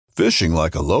Fishing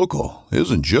like a local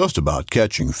isn't just about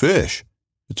catching fish.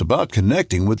 It's about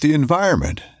connecting with the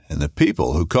environment and the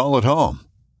people who call it home.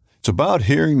 It's about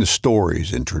hearing the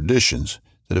stories and traditions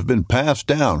that have been passed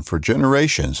down for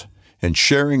generations and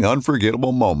sharing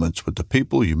unforgettable moments with the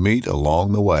people you meet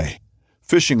along the way.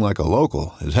 Fishing like a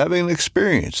local is having an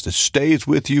experience that stays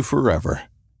with you forever.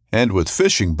 And with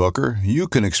Fishing Booker, you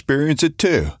can experience it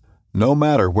too, no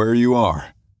matter where you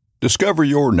are. Discover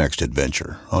your next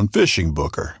adventure on Fishing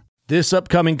Booker. This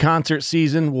upcoming concert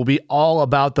season will be all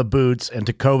about the boots, and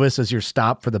Tecovas is your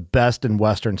stop for the best in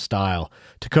Western style.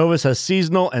 Tecovas has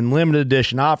seasonal and limited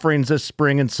edition offerings this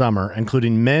spring and summer,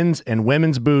 including men's and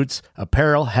women's boots,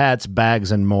 apparel, hats,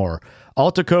 bags, and more.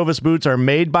 All Tecovas boots are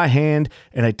made by hand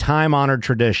in a time-honored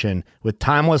tradition with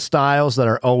timeless styles that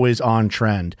are always on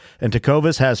trend. And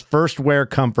Tecovas has first wear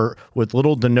comfort with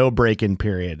little to no break-in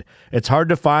period. It's hard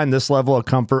to find this level of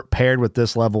comfort paired with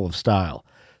this level of style.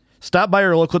 Stop by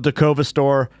your local Tecovas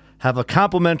store, have a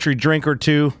complimentary drink or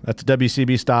two, that's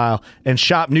WCB style, and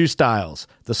shop new styles.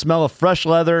 The smell of fresh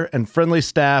leather and friendly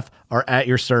staff are at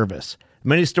your service.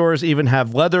 Many stores even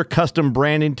have leather custom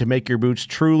branding to make your boots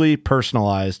truly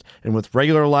personalized. And with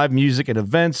regular live music and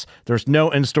events, there's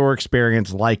no in-store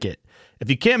experience like it.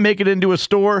 If you can't make it into a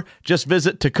store, just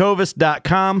visit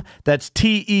tecovas.com. That's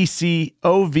TECOVAS.com.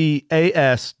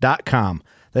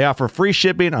 They offer free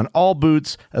shipping on all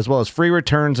boots, as well as free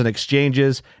returns and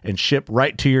exchanges, and ship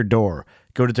right to your door.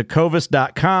 Go to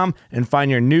tecovas.com and find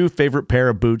your new favorite pair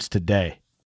of boots today.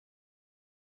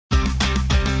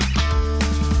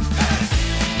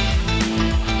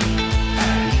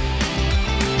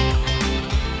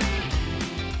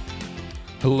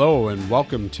 Hello and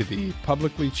welcome to the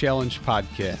Publicly Challenged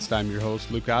Podcast. I'm your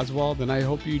host, Luke Oswald, and I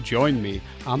hope you join me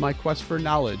on my quest for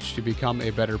knowledge to become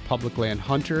a better public land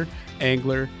hunter,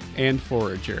 angler, and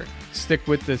forager. Stick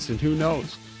with this and who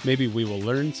knows, maybe we will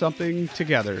learn something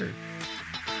together.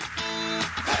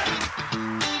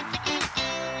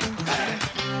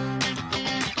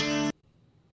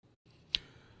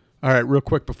 All right, real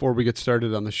quick before we get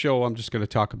started on the show, I'm just going to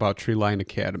talk about Treeline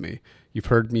Academy. You've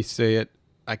heard me say it.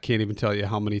 I can't even tell you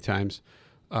how many times.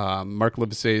 Mark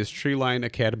Livesay is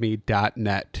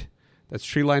treelineacademy.net. That's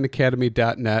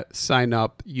treelineacademy.net. Sign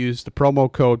up. Use the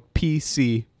promo code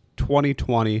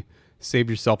PC2020. Save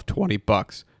yourself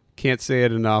 $20. Can't say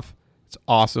it enough. It's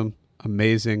awesome.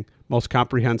 Amazing. Most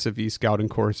comprehensive e-scouting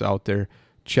course out there.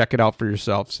 Check it out for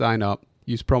yourself. Sign up.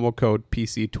 Use promo code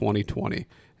PC2020.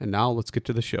 And now let's get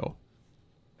to the show.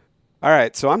 All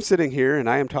right, so I'm sitting here and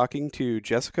I am talking to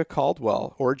Jessica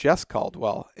Caldwell, or Jess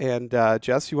Caldwell. And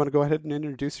Jess, you want to go ahead and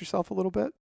introduce yourself a little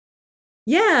bit?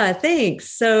 Yeah, thanks.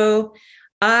 So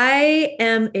I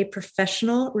am a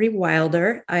professional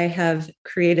rewilder. I have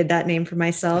created that name for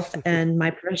myself and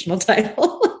my professional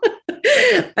title.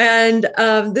 And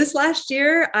this last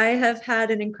year, I have had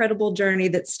an incredible journey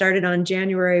that started on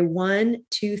January 1,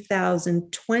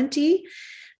 2020.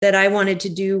 That I wanted to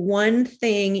do one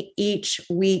thing each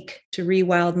week to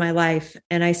rewild my life.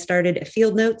 And I started a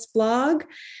Field Notes blog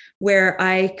where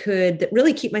I could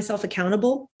really keep myself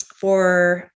accountable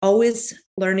for always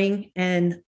learning.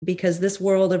 And because this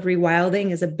world of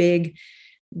rewilding is a big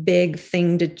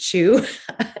thing to chew.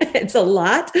 It's a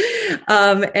lot.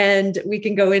 And we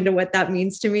can go into what that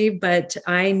means to me, but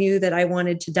I knew that I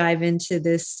wanted to dive into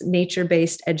this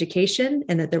nature-based education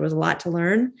and that there was a lot to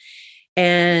learn.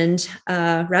 And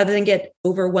rather than get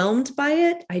overwhelmed by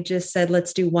it, I just said,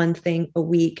 let's do one thing a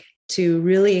week to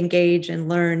really engage and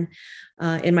learn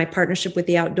in my partnership with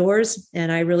the outdoors. And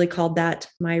I really called that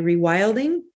my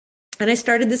rewilding. And I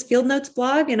started this Field Notes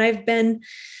blog, and I've been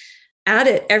at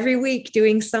it every week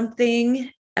doing something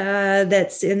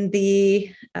that's in the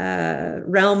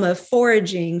realm of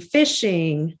foraging,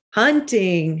 fishing,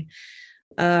 hunting,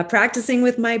 practicing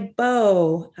with my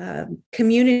bow,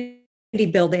 community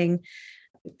building,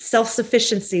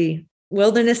 self-sufficiency,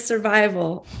 wilderness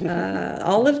survival,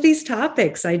 all of these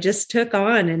topics I just took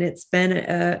on, and it's been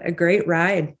a great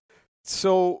ride.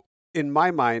 So in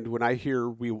my mind, when I hear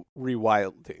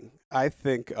rewilding, I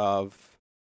think of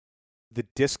the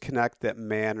disconnect that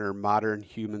man or modern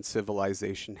human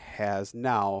civilization has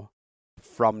now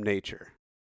from nature.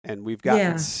 And we've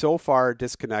gotten so far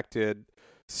disconnected,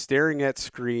 staring at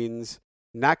screens,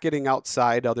 not getting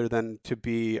outside other than to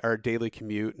be our daily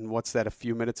commute. And what's that, a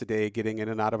few minutes a day, getting in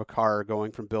and out of a car,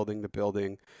 going from building to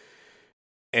building,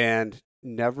 and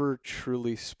never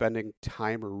truly spending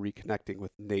time or reconnecting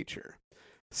with nature.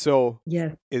 So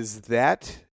is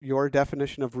that your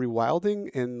definition of rewilding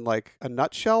in like a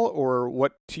nutshell, or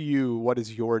what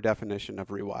is your definition of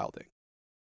rewilding?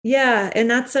 Yeah, and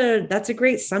that's a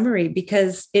great summary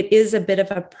because it is a bit of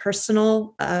a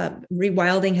personal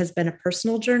rewilding has been a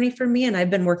personal journey for me, and I've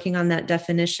been working on that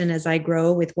definition as I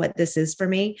grow with what this is for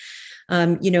me.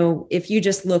 If you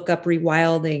just look up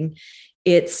rewilding,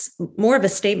 it's more of a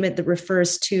statement that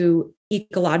refers to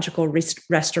ecological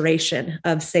restoration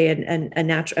of, say, a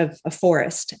natural of a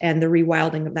forest, and the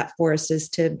rewilding of that forest is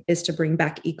to bring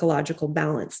back ecological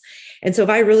balance. And so, if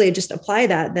I really just apply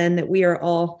that, then that we are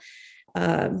all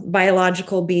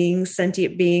biological beings,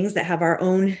 sentient beings that have our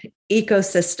own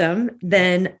ecosystem,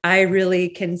 then I really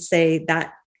can say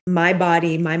that my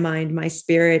body, my mind, my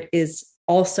spirit is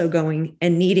also going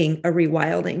and needing a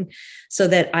rewilding so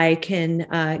that I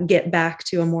can get back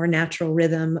to a more natural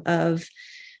rhythm of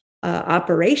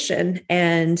operation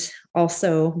and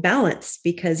also balance,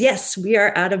 because yes, we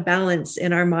are out of balance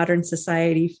in our modern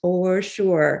society for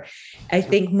sure. I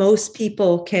think most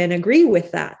people can agree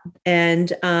with that.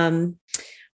 And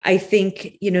I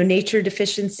think, nature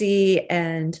deficiency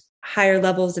and higher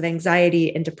levels of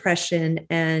anxiety and depression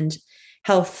and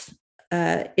health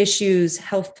issues,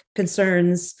 health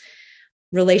concerns,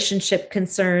 relationship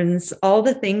concerns, all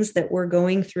the things that we're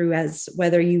going through, as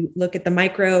whether you look at the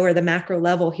micro or the macro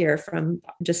level here, from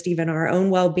just even our own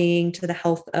well-being to the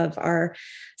health of our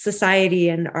society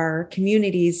and our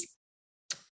communities,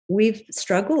 we've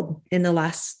struggled in the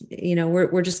last,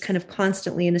 we're just kind of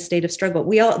constantly in a state of struggle.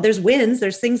 There's wins,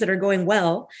 there's things that are going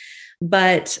well,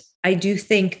 but I do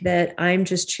think that I'm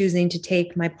just choosing to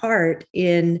take my part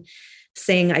in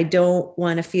saying I don't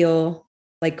want to feel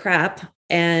like crap.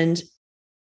 And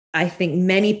I think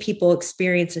many people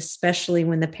experience, especially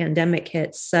when the pandemic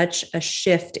hit, such a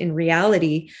shift in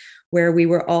reality where we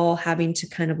were all having to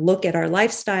kind of look at our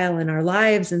lifestyle and our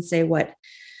lives and say, what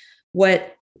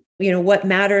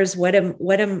matters? What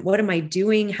am I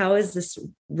doing? How is this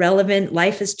relevant?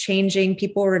 Life is changing.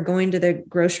 People are going to the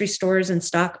grocery stores and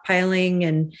stockpiling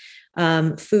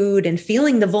and food, and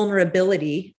feeling the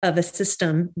vulnerability of a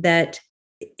system that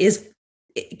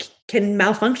can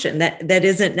malfunction, that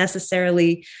isn't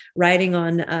necessarily riding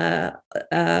on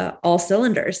all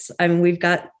cylinders. I mean, we've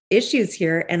got issues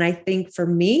here. And I think for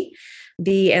me,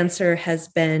 the answer has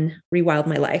been rewild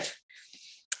my life.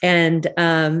 And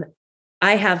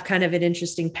I have kind of an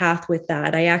interesting path with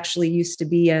that. I actually used to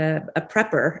be a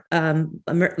prepper,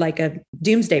 like a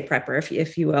doomsday prepper,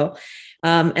 if you will.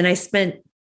 And I spent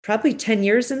probably 10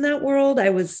 years in that world.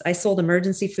 I sold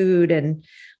emergency food, and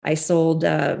I sold,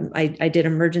 I did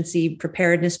emergency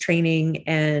preparedness training,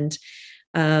 and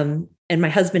my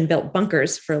husband built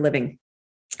bunkers for a living.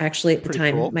 Actually, at the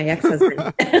time, cool. My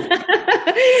ex-husband,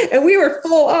 and we were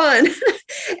full on.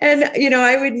 And,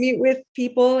 I would meet with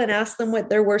people and ask them what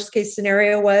their worst case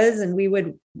scenario was. And we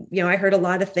would, I heard a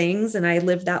lot of things, and I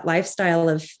lived that lifestyle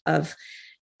of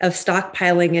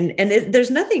stockpiling, and there's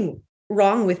nothing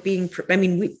wrong with being,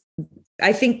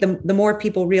 I think the more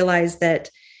people realize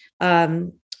that,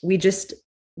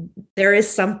 there is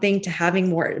something to having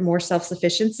more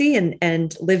self-sufficiency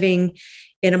and living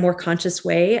in a more conscious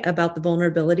way about the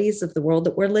vulnerabilities of the world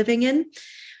that we're living in.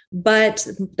 But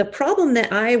the problem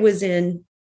that I was in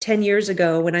 10 years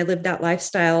ago when I lived that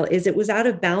lifestyle is it was out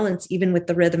of balance, even with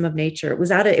the rhythm of nature.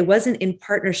 It wasn't in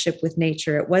partnership with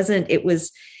nature. It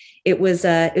was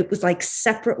like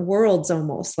separate worlds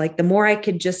almost. Like the more I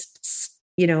could just,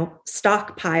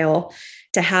 stockpile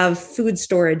to have food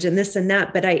storage and this and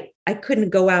that, but I couldn't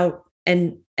go out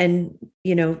and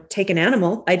take an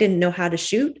animal. I didn't know how to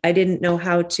shoot. I didn't know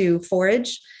how to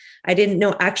forage. I didn't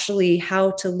know actually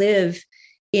how to live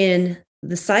in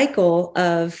the cycle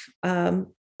of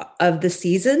the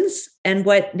seasons, and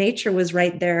what nature was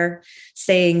right there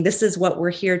saying, this is what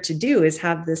we're here to do, is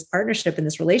have this partnership and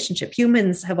this relationship.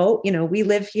 Humans have, we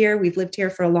live here. We've lived here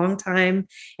for a long time,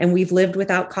 and we've lived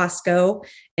without Costco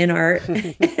in our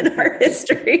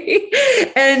history.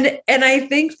 And I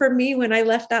think for me, when I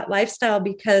left that lifestyle,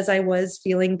 because I was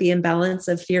feeling the imbalance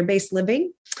of fear-based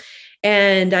living,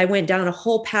 and I went down a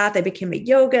whole path. I became a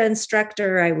yoga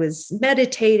instructor. I was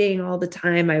meditating all the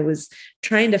time. I was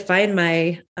trying to find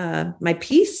my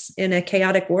peace in a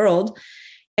chaotic world.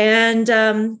 And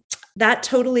that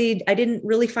totally, I didn't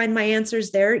really find my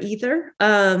answers there either.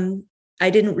 I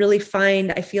didn't really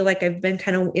I feel like I've been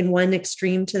kind of in one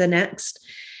extreme to the next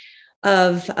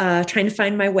of trying to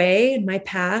find my way and my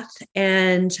path.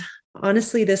 And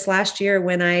honestly, this last year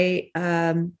when I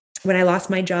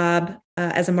lost my job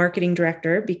as a marketing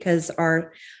director, because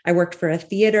I worked for a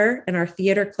theater, and our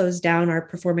theater closed down, our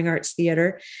performing arts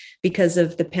theater, because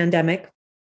of the pandemic.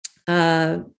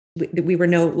 We were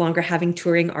no longer having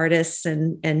touring artists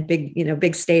and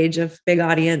big stage of big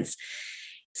audience.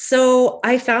 So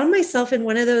I found myself in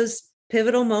one of those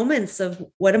pivotal moments of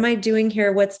what am I doing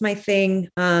here? What's my thing?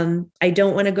 I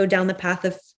don't want to go down the path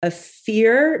of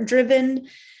fear driven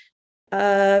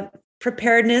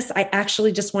preparedness. I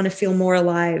actually just want to feel more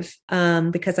alive,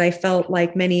 because I felt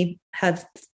like many have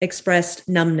expressed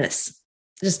numbness,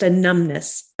 just a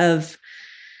numbness of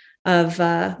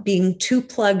being too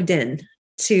plugged in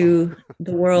to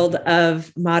the world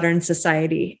of modern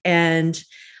society. And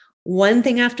one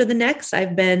thing after the next,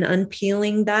 I've been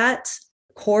unpeeling that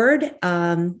cord,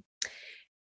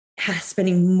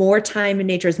 spending more time in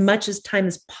nature, as much as time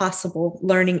as possible,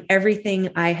 learning everything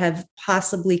I have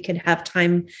possibly can have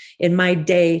time in my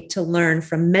day to learn,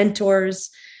 from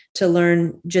mentors, to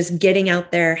learn, just getting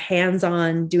out there,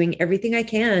 hands-on, doing everything I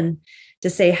can to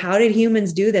say, how did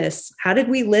humans do this? How did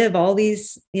we live all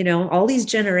these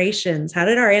generations? How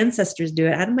did our ancestors do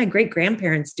it? How did my great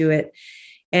grandparents do it?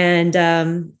 And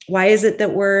why is it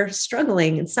that we're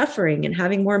struggling and suffering and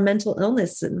having more mental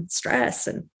illness and stress?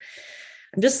 And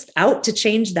I'm just out to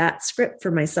change that script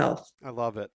for myself. I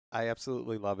love it. I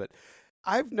absolutely love it.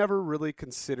 I've never really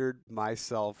considered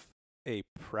myself a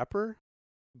prepper,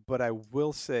 but I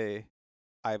will say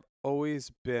I've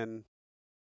always been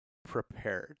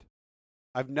prepared.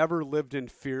 I've never lived in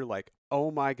fear like,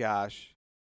 oh my gosh,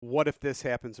 what if this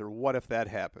happens or what if that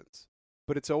happens?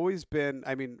 But it's always been,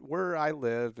 I mean, where I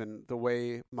live and the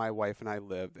way my wife and I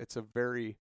live, it's a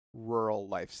very rural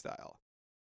lifestyle.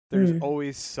 There's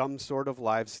always some sort of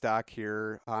livestock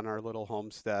here on our little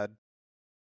homestead.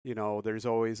 You know, there's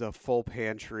always a full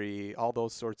pantry, all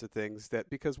those sorts of things, that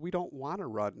because we don't want to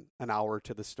run an hour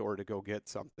to the store to go get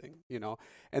something, you know,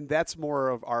 and that's more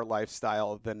of our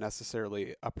lifestyle than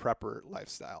necessarily a prepper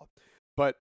lifestyle.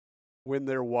 But when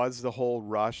there was the whole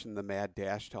rush and the mad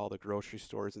dash to all the grocery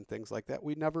stores and things like that,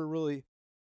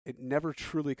 it never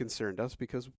truly concerned us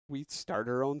because we start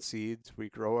our own seeds, we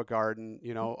grow a garden,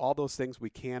 you know, all those things we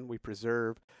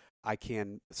preserve. I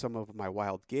can some of my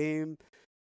wild game.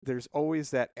 There's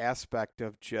always that aspect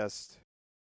of just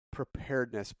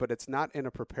preparedness, but it's not in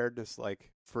a preparedness like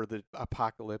for the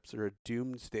apocalypse or a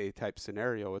doomsday type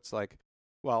scenario. It's like,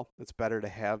 well, it's better to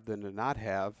have than to not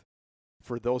have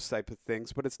for those type of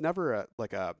things, but it's never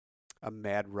a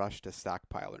mad rush to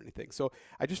stockpile or anything. So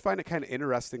I just find it kind of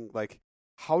interesting, like,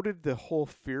 how did the whole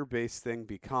fear-based thing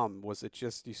become? Was it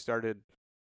just you started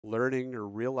learning or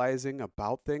realizing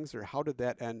about things, or how did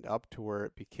that end up to where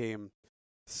it became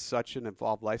such an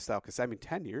involved lifestyle? Because I mean,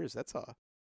 10 years, that's a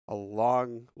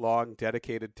long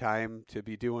dedicated time to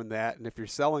be doing that. And if you're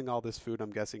selling all this food,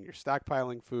 I'm guessing you're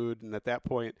stockpiling food. And at that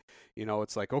point, you know,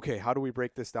 it's like, okay, how do we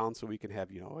break this down so we can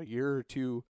have, you know, a year or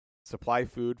two supply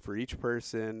food for each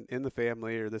person in the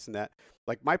family or this and that.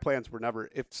 Like, my plans were never,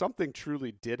 if something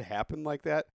truly did happen like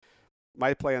that,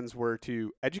 my plans were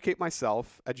to educate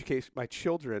myself, educate my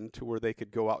children to where they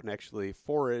could go out and actually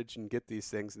forage and get these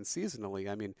things. And seasonally,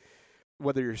 I mean,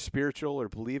 whether you're spiritual or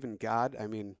believe in God, I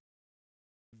mean,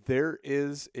 there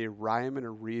is a rhyme and a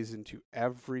reason to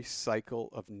every cycle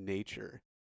of nature,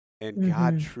 and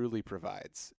God truly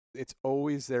provides. It's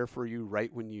always there for you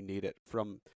right when you need it,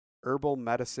 from herbal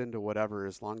medicine to whatever,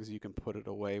 as long as you can put it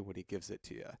away when he gives it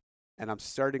to you. And I'm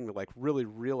starting to like really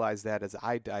realize that as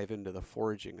I dive into the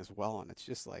foraging as well. And it's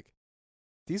just like,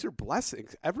 these are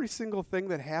blessings. Every single thing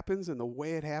that happens and the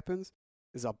way it happens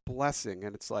is a blessing.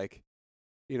 And it's like,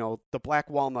 you know, the black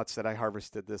walnuts that I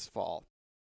harvested this fall,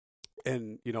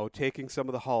 and, you know, taking some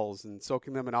of the hulls and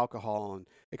soaking them in alcohol and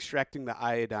extracting the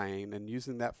iodine and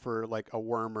using that for like a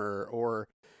wormer or,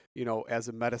 you know, as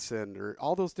a medicine or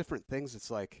all those different things.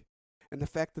 It's like, and the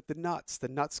fact that the nuts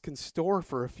can store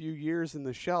for a few years in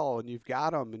the shell, and you've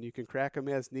got them and you can crack them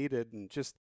as needed, and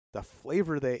just the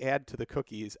flavor they add to the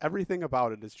cookies, everything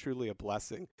about it is truly a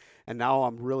blessing. And now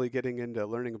I'm really getting into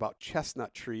learning about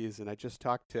chestnut trees. And I just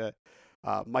talked to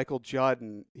Michael Judd,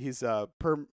 and he's a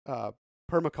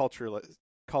permaculturist,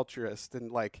 and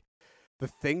like the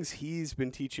things he's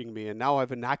been teaching me. And now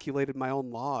I've inoculated my own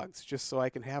logs just so I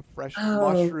can have fresh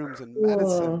mushrooms and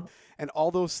medicine and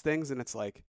all those things. And it's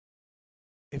like,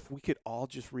 if we could all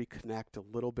just reconnect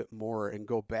a little bit more and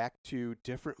go back to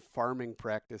different farming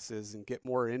practices and get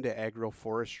more into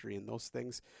agroforestry and those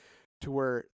things, to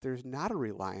where there's not a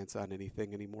reliance on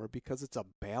anything anymore because it's a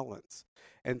balance.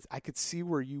 And I could see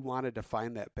where you wanted to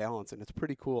find that balance, and it's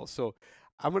pretty cool. So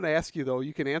I'm going to ask you, though,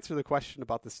 you can answer the question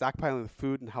about the stockpiling of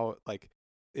food and how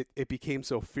it became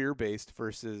so fear-based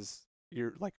versus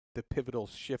your like the pivotal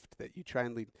shift that you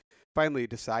finally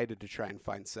decided to try and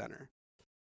find center.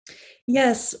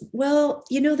 Yes. Well,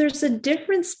 you know, there's a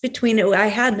difference between, I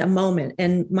had a moment,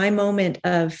 and my moment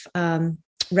of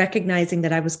recognizing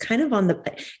that I was kind of on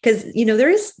because,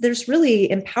 there's really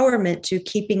empowerment to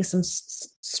keeping some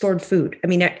stored food. I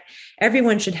mean,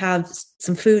 everyone should have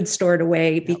some food stored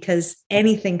away because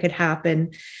anything could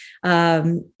happen.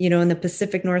 In the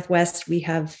Pacific Northwest, we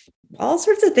have all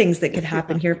sorts of things that could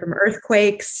happen here, from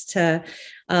earthquakes to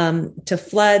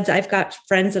floods. I've got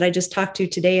friends that I just talked to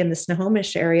today in the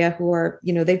Snohomish area who are,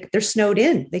 they're snowed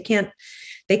in. They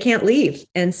can't leave.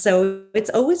 And so it's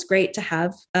always great to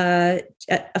have a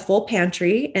full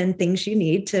pantry and things you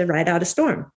need to ride out a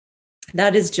storm.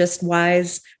 That is just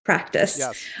wise practice.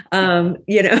 Yes. But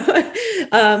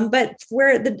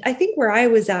I think where I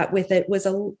was at with it was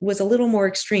a little more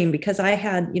extreme, because I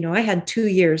had 2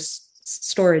 years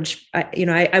storage.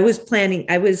 I was planning,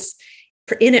 I was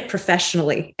in it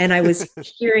professionally, and I was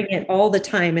hearing it all the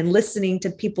time and listening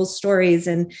to people's stories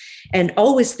and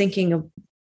always thinking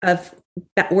of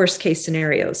that worst case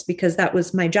scenarios, because that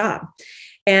was my job.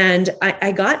 And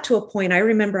I got to a point, I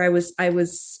remember I was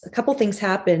a couple things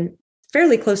happened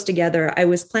fairly close together. I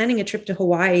was planning a trip to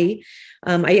Hawaii.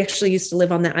 I actually used to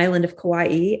live on the island of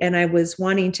Kauai, and I was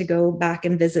wanting to go back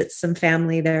and visit some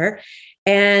family there.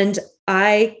 And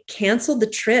I canceled the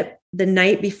trip the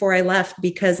night before I left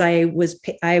because I was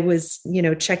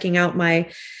checking out my,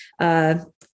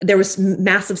 there was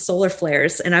massive solar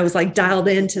flares, and I was like dialed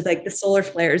into like the solar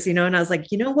flares, and I was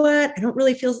like, you know what? I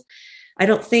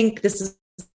don't think this is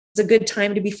a good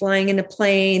time to be flying in a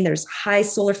plane. There's high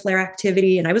solar flare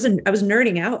activity. And I was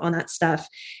nerding out on that stuff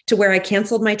to where I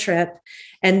canceled my trip.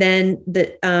 And then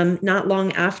not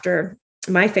long after,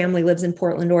 my family lives in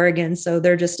Portland, Oregon. So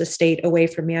they're just a state away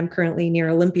from me. I'm currently near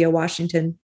Olympia,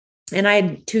 Washington. And I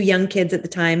had 2 young kids at the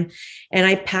time, and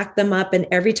I packed them up. And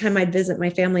every time I'd visit my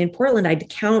family in Portland, I'd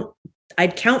count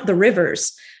the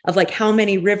rivers of like how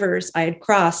many rivers I had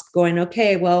crossed, going,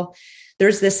 okay, well,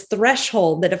 there's this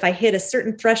threshold that if I hit a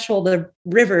certain threshold of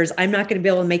rivers, I'm not going to be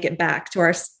able to make it back to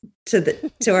our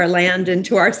land and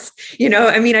to our,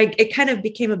 it kind of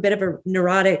became a bit of a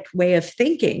neurotic way of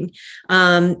thinking.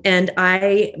 And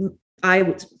I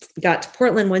got to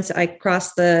Portland once I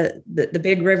crossed the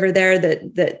big river there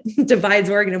that divides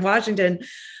Oregon and Washington.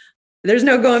 There's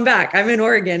no going back. I'm in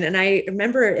Oregon. And I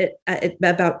remember it at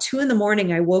about 2 a.m,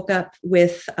 I woke up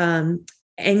with,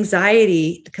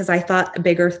 anxiety because I thought a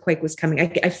big earthquake was coming.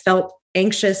 I felt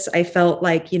anxious. I felt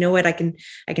like, you know what, I can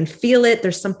feel it.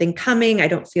 There's something coming. I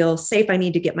don't feel safe. I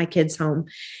need to get my kids home.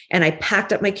 And I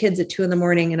packed up my kids at 2 a.m,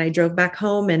 and I drove back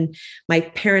home, and my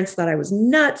parents thought I was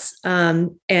nuts. I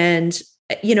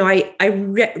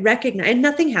recognized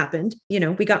nothing happened.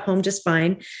 We got home just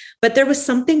fine, but there was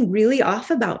something really off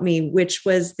about me, which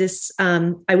was this,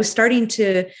 I was starting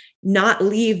to not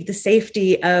leave the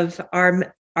safety of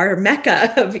our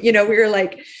Mecca of, we were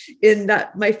like in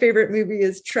that, my favorite movie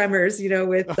is Tremors,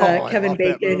 with Kevin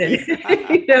Bacon and,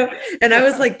 and I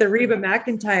was like the Reba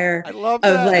McEntire of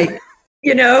like,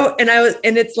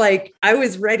 and it's like, I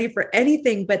was ready for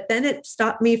anything, but then it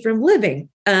stopped me from living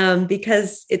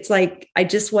because it's like, I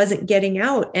just wasn't getting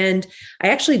out. And I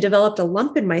actually developed a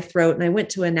lump in my throat, and I went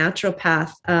to a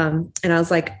naturopath and I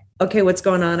was like, okay, what's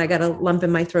going on? I got a lump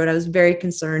in my throat. I was very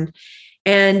concerned.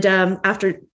 And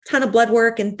after ton of blood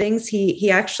work and things, he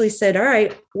actually said, all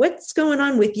right, what's going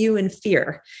on with you and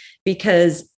fear?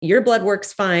 Because your blood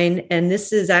work's fine. And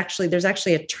there's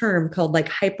actually a term called like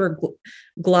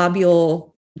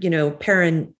hyperglobule,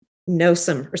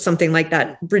 paranosum or something like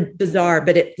that. Bizarre,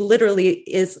 but it literally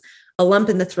is a lump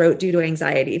in the throat due to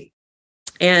anxiety.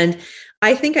 And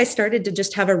I think I started to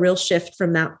just have a real shift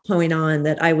from that point on,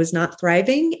 that I was not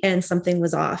thriving and something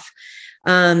was off.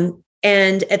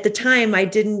 And at the time I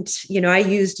didn't, I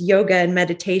used yoga and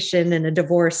meditation and a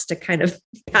divorce to kind of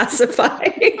pacify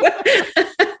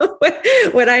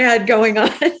what I had going on.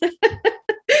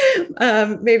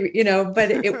 Maybe,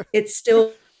 but it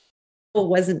still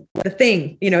wasn't the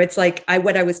thing. It's like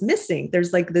what I was missing.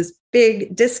 There's like this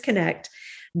big disconnect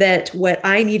that what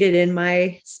I needed in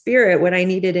my spirit, what I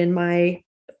needed from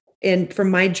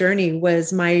my journey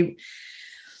was my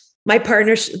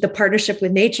partnership, the partnership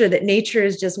with nature, that nature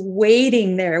is just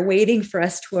waiting there, waiting for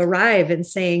us to arrive and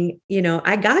saying,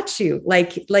 I got you.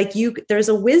 Like you, there's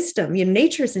a wisdom,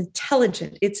 nature is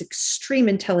intelligent. It's extreme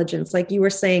intelligence. Like you were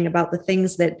saying about the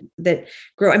things that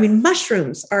grow. I mean,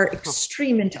 mushrooms are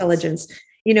extreme intelligence.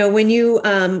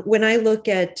 When I look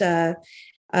at,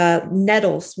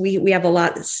 nettles, we have a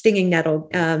lot. Stinging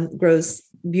nettle grows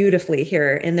beautifully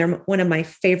here, and they're one of my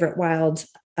favorite wild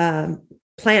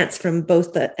plants from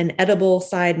both an edible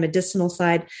side, medicinal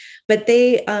side, but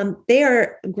they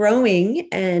are growing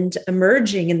and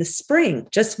emerging in the spring,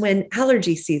 just when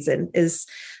allergy season is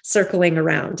circling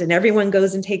around, and everyone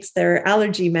goes and takes their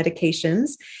allergy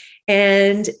medications.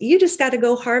 And you just got to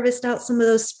go harvest out some of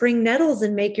those spring nettles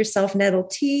and make yourself nettle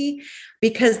tea,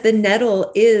 because the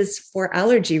nettle is for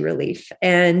allergy relief.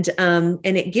 And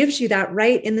it gives you that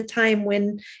right in the time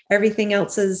when everything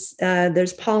else is,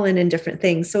 there's pollen and different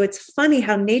things. So it's funny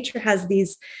how nature has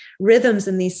these rhythms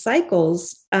and these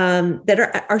cycles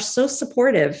that are so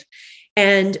supportive.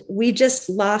 And we just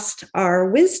lost our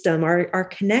wisdom, our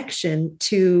connection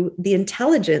to the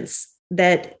intelligence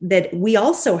that we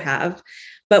also have.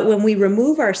 But when we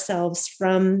remove ourselves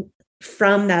from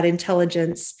that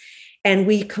intelligence and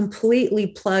we completely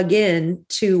plug in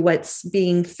to what's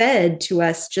being fed to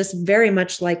us, just very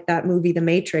much like that movie, The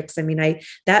Matrix. I mean,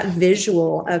 that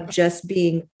visual of just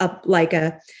being up like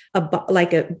a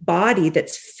body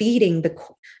that's feeding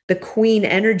the queen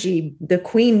energy, the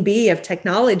queen bee of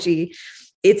technology.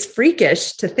 It's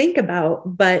freakish to think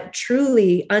about, but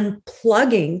truly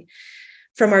unplugging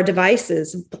from our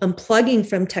devices, unplugging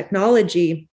from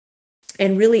technology,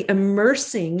 and really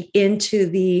immersing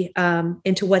into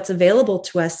into what's available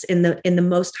to us in the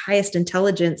most highest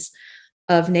intelligence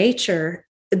of nature,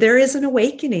 there is an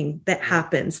awakening that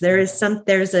happens. There's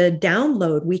a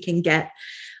download we can get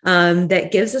that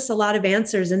gives us a lot of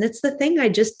answers. And it's the thing I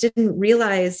just didn't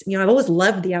realize. I've always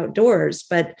loved the outdoors,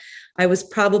 but I was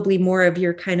probably more of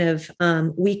your kind of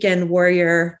weekend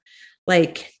warrior,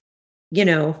 like,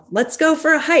 let's go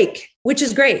for a hike, which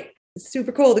is great. It's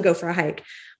super cool to go for a hike.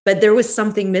 But there was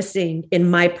something missing in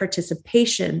my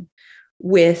participation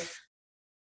with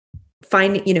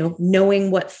finding,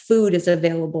 knowing what food is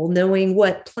available, knowing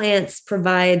what plants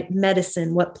provide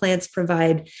medicine, what plants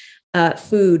provide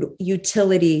food,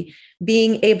 utility,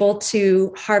 being able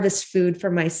to harvest food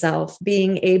for myself,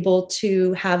 being able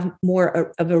to have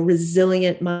more of a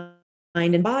resilient mind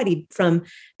and body from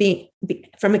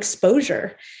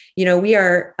exposure.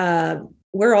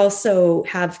 We're also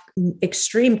have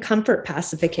extreme comfort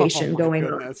pacification going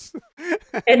on,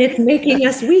 and it's making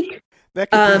us weak. That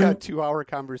could be a 2-hour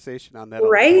conversation on that.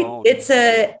 Right.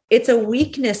 It's a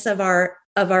weakness of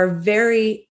our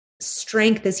very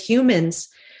strength as humans,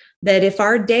 that if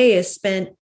our day is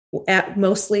spent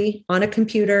mostly on a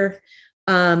computer,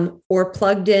 or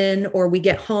plugged in, or we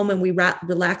get home and we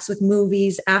relax with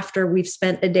movies after we've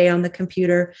spent a day on the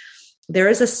computer, there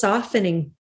is a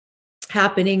softening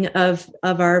happening of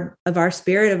our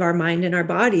spirit, of our mind, and our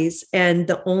bodies. And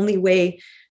the only way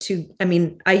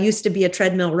I used to be a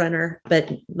treadmill runner, but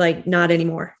like not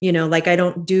anymore,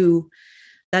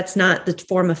 that's not the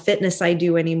form of fitness I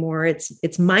do anymore.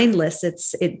 It's mindless.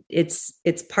 It's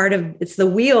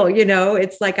the wheel,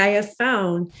 it's like I have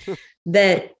found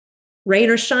that rain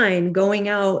or shine, going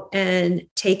out and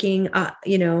taking,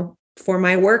 for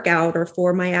my workout or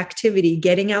for my activity,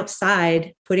 getting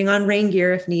outside, putting on rain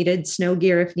gear if needed, snow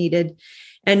gear if needed,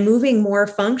 and moving more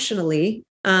functionally.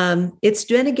 It's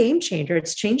been a game changer.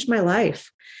 It's changed my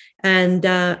life. And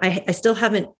I still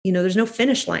haven't, there's no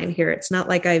finish line here. It's not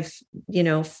like I've,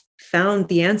 found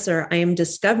the answer. I am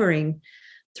discovering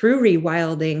through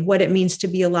rewilding what it means to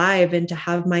be alive and to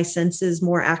have my senses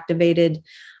more activated.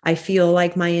 I feel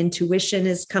like my intuition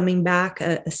is coming back,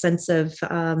 a sense of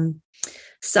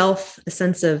self, a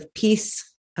sense of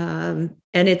peace. And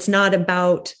it's not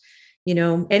about,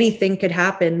 anything could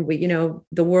happen.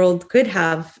 The world could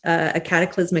have a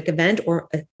cataclysmic event, or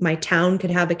my town could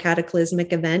have a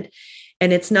cataclysmic event.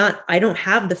 And it's not, I don't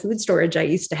have the food storage I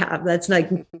used to have. That's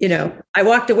like, I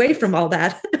walked away from all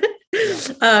that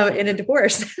in a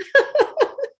divorce.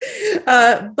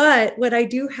 But what I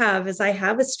do have is I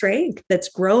have a strength that's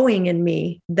growing in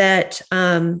me that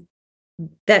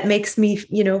makes me,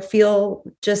 feel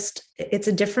just, it's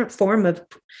a different form of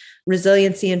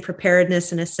resiliency and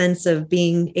preparedness, and a sense of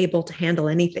being able to handle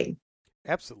anything.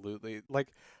 Absolutely. Like,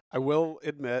 I will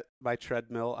admit, my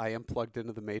treadmill, I am plugged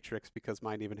into the Matrix because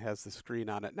mine even has the screen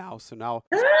on it now. So now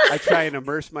I try and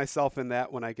immerse myself in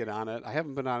that when I get on it. I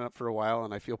haven't been on it for a while,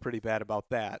 and I feel pretty bad about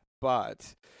that.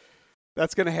 But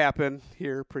that's going to happen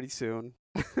here pretty soon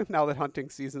now that hunting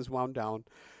season's wound down.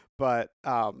 But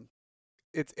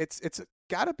it's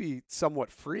got to be somewhat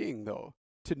freeing, though,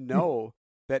 to know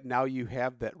that now you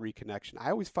have that reconnection.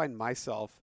 I always find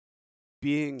myself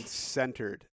being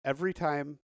centered every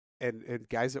time, and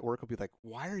guys at work will be like,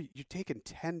 why are you taking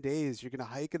 10 days? You're going to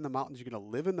hike in the mountains. You're going to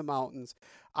live in the mountains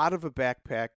out of a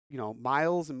backpack,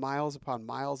 miles and miles upon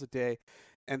miles a day.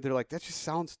 And they're like, that just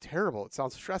sounds terrible. It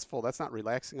sounds stressful. That's not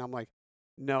relaxing. I'm like,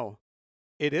 no,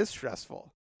 it is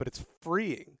stressful, but it's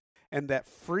freeing. And that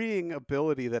freeing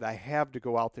ability that I have to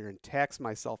go out there and tax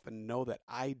myself and know that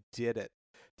I did it,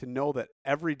 to know that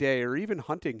every day, or even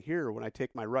hunting here when I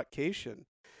take my rutcation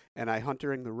and I hunt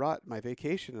during the rut, my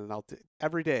vacation, and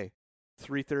every day,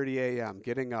 3:30 a.m.,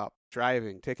 getting up,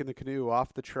 driving, taking the canoe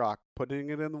off the truck, putting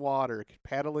it in the water,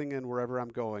 paddling in wherever I'm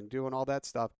going, doing all that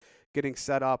stuff, getting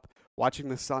set up, watching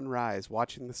the sun rise,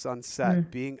 watching the sun set,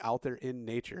 being out there in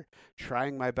nature,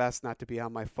 trying my best not to be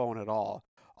on my phone at all.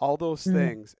 All those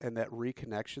things and that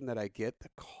reconnection that I get, the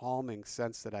calming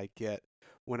sense that I get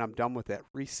when I'm done with that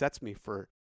resets me for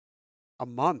a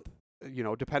month,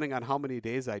 depending on how many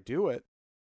days I do it.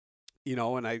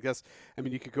 And I guess,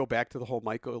 you could go back to the whole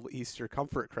Michael Easter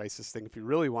comfort crisis thing if you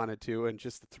really wanted to, and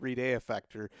just the 3-day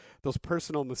effect, or those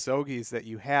personal misogis that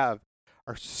you have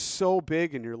are so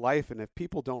big in your life. And if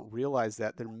people don't realize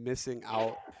that, they're missing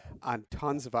out on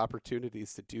tons of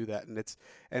opportunities to do that.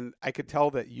 And I could tell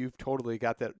that you've totally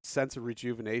got that sense of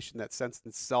rejuvenation, that sense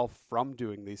of self from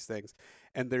doing these things.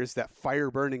 And there's that fire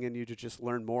burning in you to just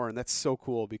learn more. And that's so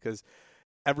cool, because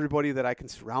everybody that I can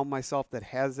surround myself that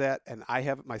has that, and I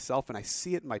have it myself, and I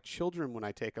see it in my children when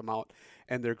I take them out,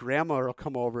 and their grandma will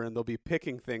come over and they'll be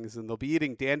picking things and they'll be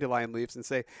eating dandelion leaves and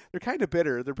say, they're kind of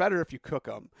bitter. They're better if you cook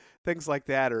them, things like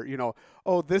that. Or,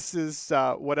 oh, this is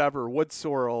whatever, wood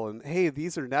sorrel, and hey,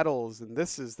 these are nettles, and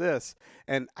this is this.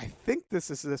 And I think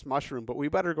this is this mushroom, but we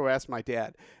better go ask my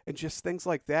dad. And just things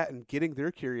like that, and getting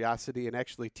their curiosity and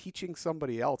actually teaching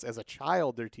somebody else. As a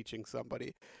child, they're teaching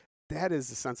somebody. That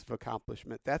is a sense of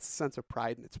accomplishment. That's a sense of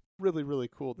pride, and it's really, really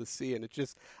cool to see. And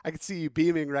I can see you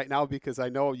beaming right now, because I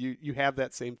know you have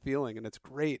that same feeling, and it's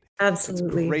great.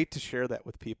 Absolutely. It's great to share that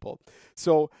with people.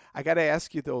 So I got to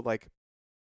ask you though,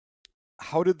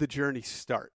 how did the journey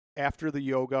start after the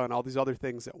yoga and all these other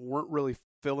things that weren't really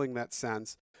filling that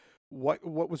sense? What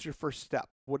was your first step?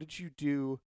 What did you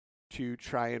do to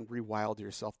try and rewild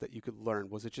yourself that you could learn?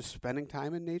 Was it just spending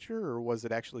time in nature, or was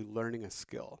it actually learning a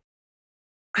skill?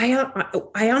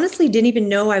 I honestly didn't even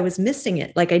know I was missing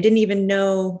it. I didn't even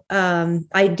know,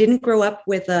 I didn't grow up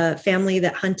with a family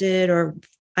that hunted, or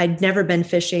I'd never been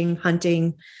fishing,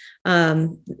 hunting,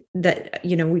 that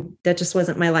just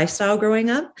wasn't my lifestyle growing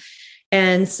up.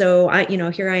 And so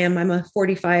here I am, I'm a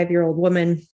 45-year-old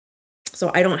woman.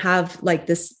 So I don't have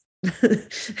this,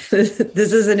 this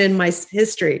isn't in my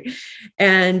history.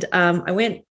 And, I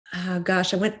went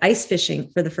ice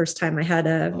fishing for the first time. I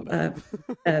had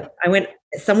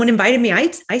someone invited me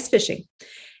ice fishing,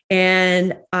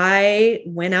 and I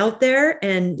went out there,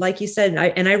 and like you said,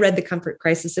 I read The Comfort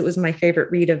Crisis. It was my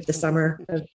favorite read of the summer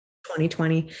of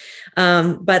 2020.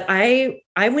 But I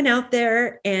went out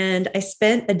there and I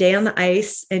spent a day on the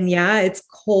ice, and yeah, it's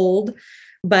cold,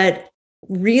 but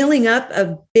reeling up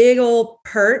a big old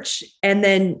perch and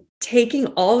then taking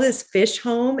all this fish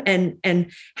home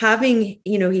and having,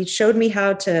 he showed me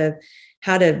how to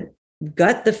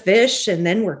gut the fish, and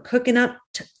then we're cooking up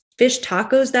fish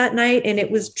tacos that night. And it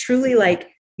was truly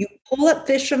you pull up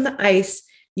fish from the ice,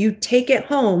 you take it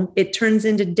home, it turns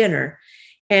into dinner.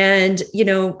 And,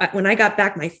 when I got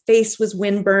back, my face was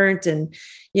windburnt, and,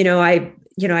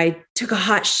 I took a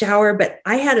hot shower, but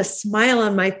I had a smile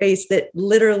on my face that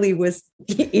literally was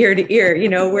ear to ear,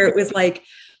 where it was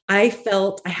I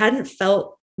hadn't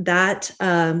felt that,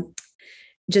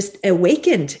 just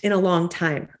awakened in a long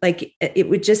time.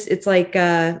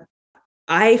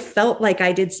 I felt like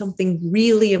I did something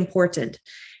really important.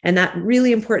 And that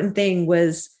really important thing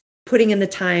was putting in the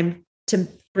time to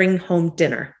bring home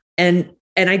dinner. And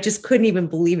I just couldn't even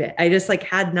believe it. I just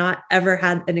had not ever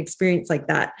had an experience like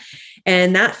that.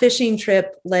 And that fishing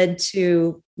trip led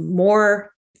to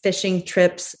more fishing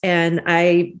trips. And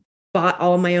I bought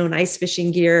all my own ice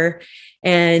fishing gear,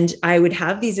 and I would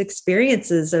have these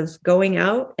experiences of going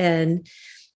out and,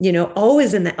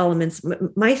 always in the elements.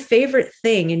 My favorite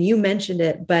thing, and you mentioned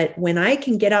it, but when I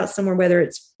can get out somewhere, whether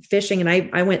it's fishing, and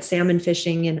I went salmon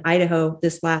fishing in Idaho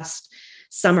this last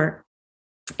summer,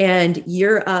 and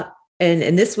you're up,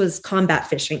 and this was combat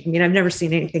fishing. I've never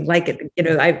seen anything like it.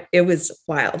 It was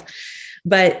wild,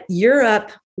 but you're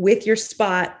up with your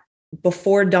spot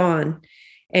before dawn,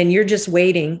 and you're just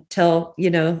waiting till,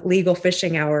 legal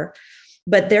fishing hour.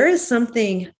 But there is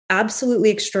something absolutely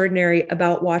extraordinary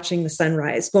about watching the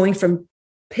sunrise, going from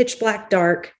pitch black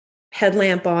dark,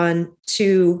 headlamp on,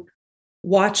 to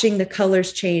watching the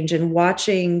colors change and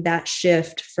watching that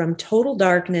shift from total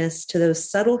darkness to those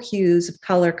subtle hues of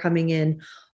color coming in,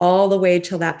 all the way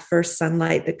till that first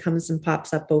sunlight that comes and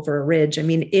pops up over a ridge.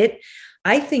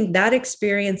 I think that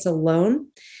experience alone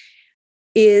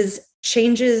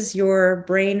changes your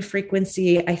brain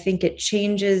frequency. I think it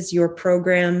changes your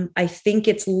program. I think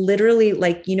it's literally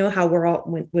how we're all,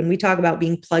 when we talk about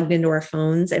being plugged into our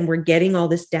phones and we're getting all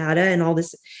this data and all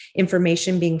this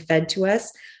information being fed to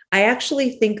us. I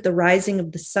actually think the rising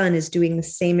of the sun is doing the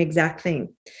same exact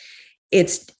thing.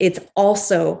 It's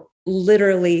also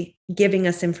literally giving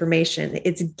us information.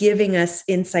 It's giving us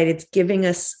insight. It's giving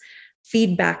us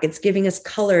feedback, it's giving us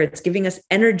color, it's giving us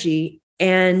energy.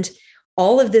 And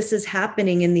all of this is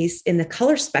happening in the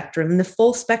color spectrum, in the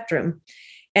full spectrum.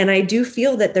 And I do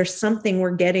feel that there's something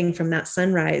we're getting from that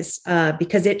sunrise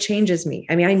because it changes me.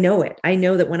 I mean, I know it. I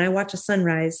know that when I watch a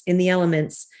sunrise in the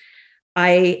elements,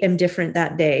 I am different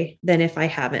that day than if I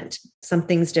haven't.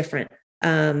 Something's different.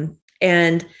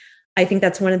 And I think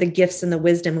that's one of the gifts and the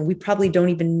wisdom. And we probably don't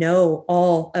even know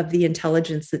all of the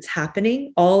intelligence that's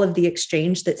happening, all of the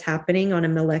exchange that's happening on a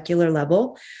molecular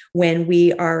level when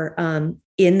we are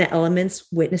in the elements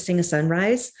witnessing a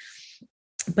sunrise.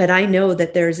 But I know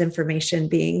that there's information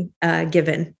being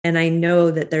given, and I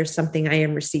know that there's something I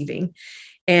am receiving.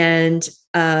 And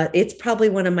it's probably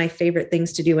one of my favorite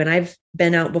things to do. And I've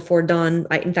been out before dawn.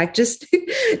 In fact, just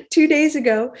 2 days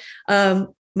ago,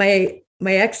 my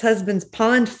ex-husband's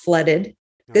pond flooded.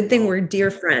 Good thing we're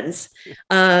dear friends.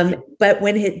 But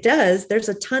when it does, there's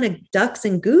a ton of ducks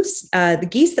and goose, the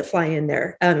geese that fly in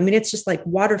there. I mean, it's just like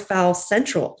waterfowl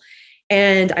central.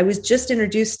 And I was just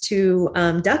introduced to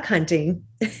duck hunting,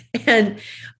 and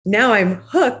now I'm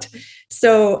hooked.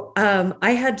 So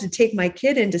I had to take my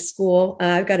kid into school.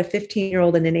 I've got a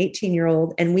 15-year-old and an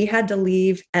 18-year-old, and we had to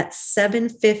leave at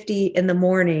 7:50 in the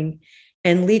morning,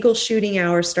 and legal shooting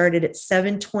hours started at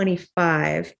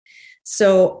 7:25.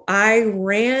 So I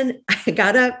ran, I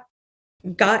got up,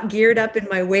 got geared up in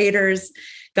my waders,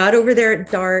 got over there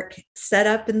at dark, set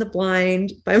up in the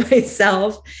blind by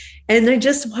myself, and I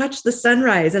just watched the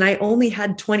sunrise. And I only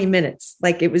had 20 minutes.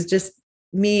 Like, it was just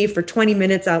me for 20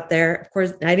 minutes out there. Of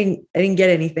course, I didn't get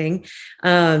anything.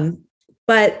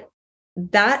 But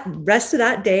that rest of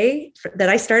that day that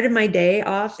I started my day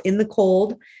off in the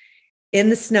cold, in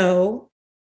the snow,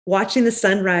 watching the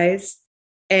sunrise,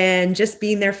 and just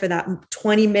being there for that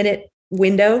 20-minute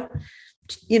window,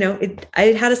 I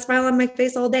had a smile on my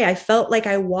face all day. I felt like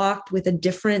I walked with a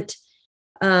different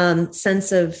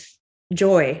sense of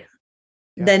joy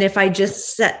than if I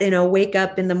just wake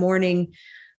up in the morning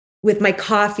with my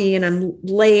coffee and I'm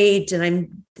late and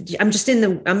I'm just in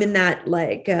that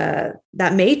like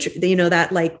that matrix, that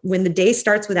like when the day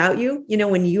starts without you,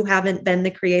 when you haven't been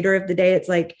the creator of the day, it's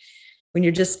like when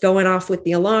you're just going off with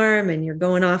the alarm and you're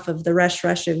going off of the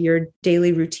rush of your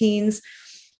daily routines.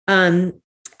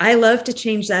 I love to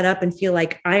change that up and feel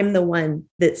like I'm the one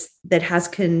that has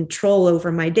control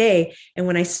over my day. And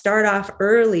when I start off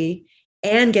early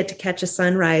and get to catch a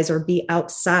sunrise or be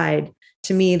outside,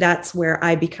 to me, that's where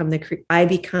I become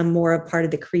more a part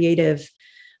of the creative,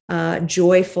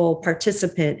 joyful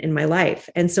participant in my life.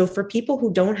 And so for people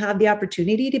who don't have the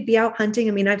opportunity to be out hunting,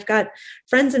 I mean, I've got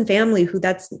friends and family who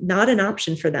that's not an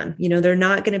option for them. They're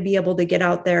not going to be able to get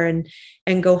out there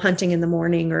and go hunting in the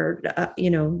morning, or,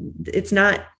 it's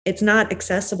not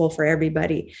accessible for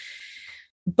everybody.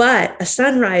 But a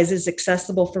sunrise is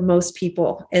accessible for most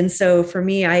people. And so for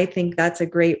me, I think that's a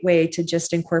great way to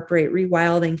just incorporate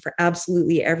rewilding for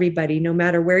absolutely everybody, no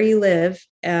matter where you live.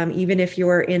 Even if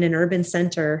you're in an urban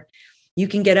center, you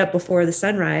can get up before the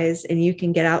sunrise and you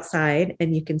can get outside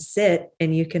and you can sit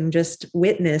and you can just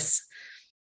witness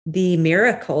the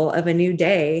miracle of a new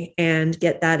day and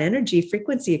get that energy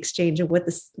frequency exchange of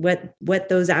what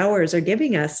those hours are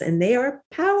giving us. And they are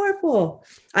powerful,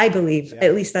 I believe. Yeah.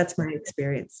 At least that's my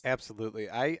experience. Absolutely.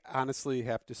 I honestly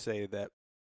have to say that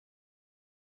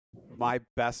my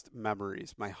best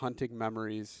memories, my hunting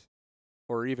memories,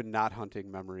 or even not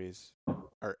hunting memories,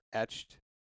 are etched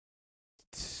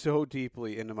so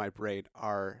deeply into my brain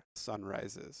are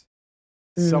sunrises.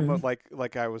 Somewhat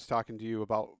like I was talking to you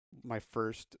about my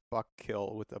first buck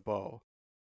kill with a bow.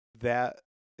 That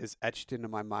is etched into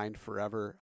my mind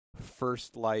forever.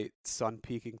 First light, sun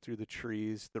peeking through the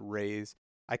trees, the rays.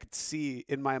 I could see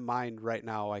in my mind right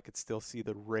now, I could still see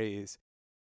the rays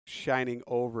shining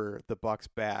over the buck's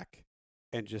back,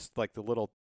 and just like the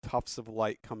little tufts of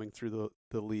light coming through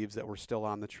the leaves that were still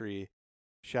on the tree,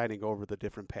 shining over the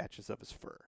different patches of his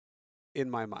fur. In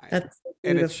my mind. That's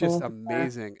and it's just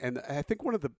amazing. Yeah. And I think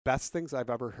one of the best things I've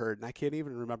ever heard, and I can't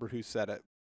even remember who said it,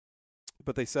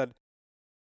 but they said,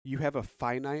 you have a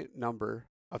finite number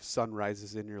of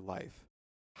sunrises in your life.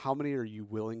 How many are you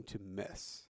willing to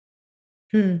miss?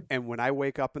 And when I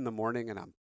wake up in the morning and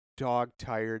I'm dog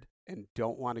tired and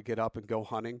don't want to get up and go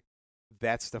hunting,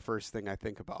 that's the first thing I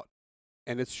think about.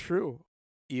 And it's true.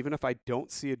 Even if I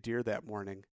don't see a deer that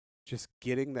morning, just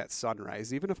getting that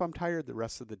sunrise, even if I'm tired the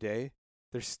rest of the day,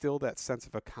 there's still that sense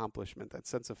of accomplishment, that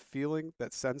sense of feeling,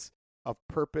 that sense of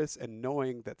purpose, and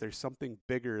knowing that there's something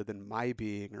bigger than my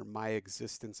being or my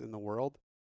existence in the world,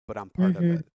 but I'm part of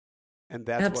it. And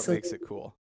that's Absolutely. What makes it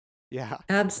cool. Yeah.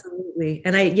 Absolutely.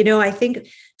 And I think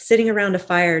sitting around a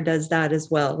fire does that as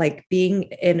well. Like being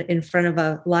in front of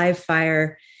a live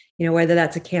fire, whether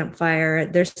that's a campfire,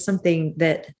 there's something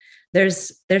that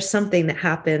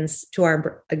happens to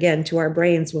our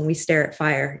brains when we stare at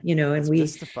fire, and it's we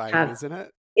mystifying, isn't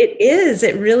it?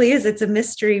 It really is. It's a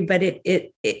mystery, but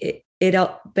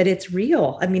but it's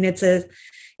real. I mean,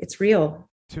 it's real.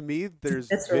 To me, there's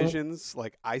visions,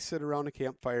 like I sit around a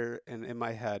campfire and in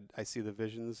my head, I see the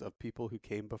visions of people who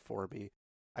came before me.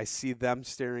 I see them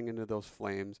staring into those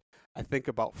flames. I think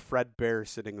about Fred Bear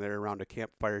sitting there around a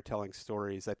campfire telling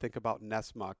stories. I think about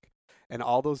Nessmuk and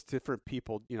all those different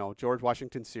people, George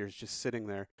Washington Sears just sitting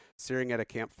there, staring at a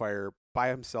campfire by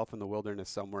himself in the wilderness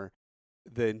somewhere.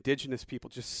 The indigenous people,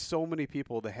 just so many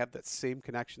people that have that same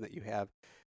connection that you have.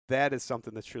 That is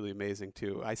something that's truly amazing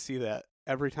too. I see that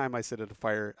every time I sit at a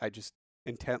fire, I just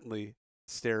intently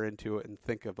stare into it and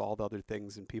think of all the other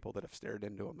things and people that have stared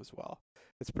into them as well.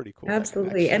 It's pretty cool.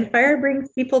 Absolutely. And fire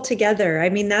brings people together. I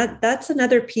mean, that's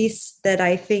another piece that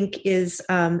I think is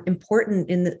important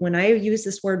when I use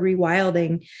this word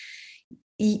rewilding.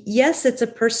 Yes, it's a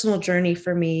personal journey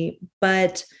for me,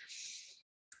 but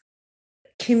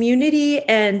community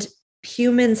and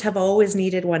humans have always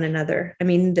needed one another. I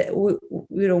mean,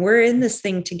 we're in this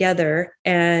thing together,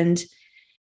 and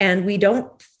we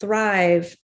don't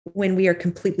thrive when we are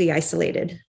completely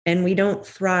isolated, and we don't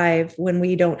thrive when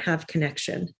we don't have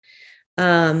connection.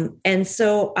 And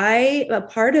so a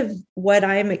part of what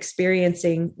I'm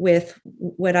experiencing with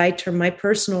what I term my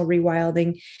personal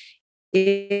rewilding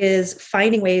is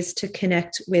finding ways to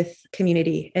connect with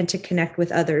community and to connect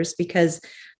with others, because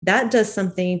that does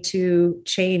something to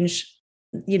change.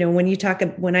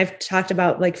 When I've talked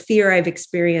about like fear I've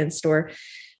experienced or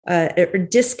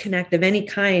disconnect of any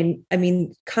kind, I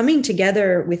mean, coming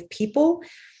together with people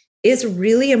is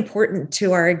really important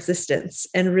to our existence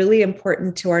and really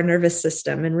important to our nervous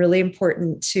system and really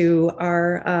important to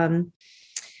our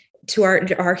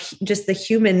just the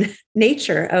human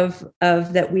nature of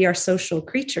that we are social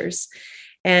creatures.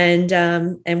 And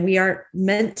we aren't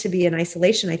meant to be in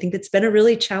isolation. I think it's been a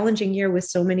really challenging year with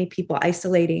so many people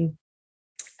isolating.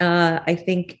 I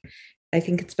think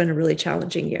it's been a really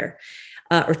challenging year,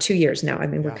 or 2 years now. I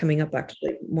mean, we're coming up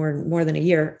actually more than a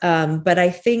year. But I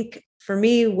think for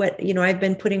me, I've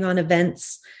been putting on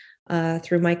events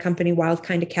through my company, Wild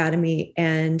Kind Academy,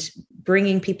 and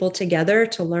bringing people together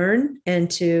to learn and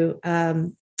to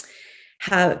learn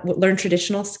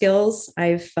traditional skills.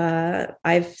 I've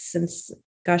since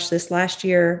this last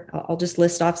year, I'll just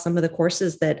list off some of the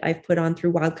courses that I've put on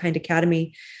through Wild Kind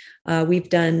Academy. We've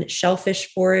done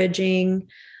shellfish foraging,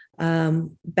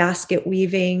 basket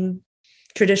weaving,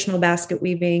 traditional basket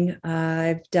weaving.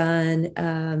 I've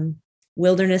done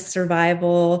wilderness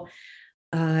survival.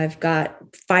 I've got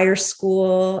fire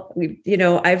school.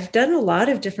 I've done a lot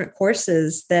of different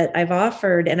courses that I've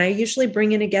offered, and I usually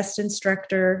bring in a guest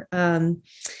instructor.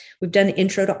 We've done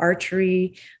intro to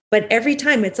archery, but every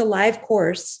time it's a live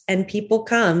course and people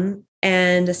come.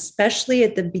 And especially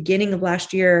at the beginning of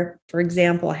last year, for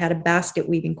example, I had a basket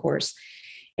weaving course,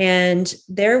 and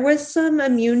there was some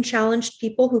immune challenged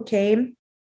people who came,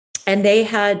 and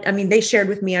they shared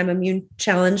with me, I'm immune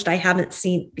challenged.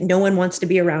 No one wants to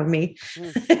be around me.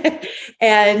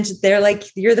 And they're like,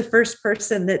 you're the first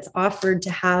person that's offered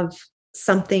to have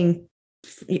something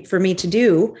for me to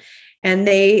do. And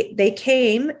they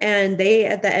came, and they,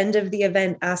 at the end of the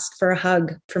event, asked for a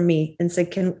hug from me and said,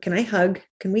 can I hug?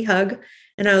 Can we hug?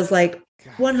 And I was like,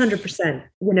 100%,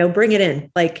 bring it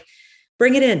in,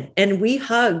 bring it in. And we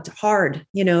hugged hard,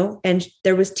 and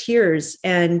there was tears.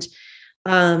 And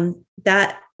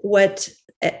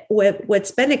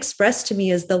what's been expressed to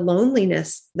me is the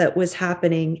loneliness that was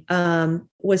happening,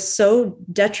 was so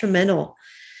detrimental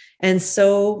and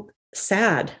so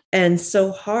sad and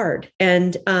so hard.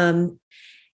 And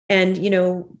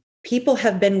people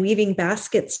have been weaving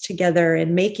baskets together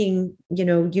and making,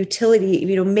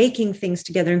 utility, making things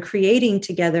together and creating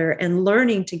together and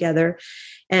learning together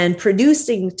and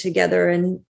producing together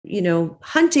and,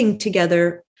 hunting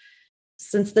together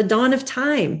since the dawn of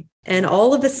time. And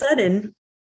all of a sudden,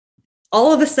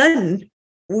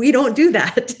 we don't do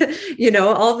that.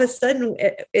 All of a sudden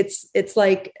it's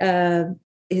like,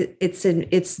 it's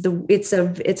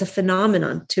a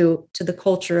phenomenon to the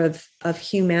culture of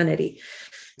humanity.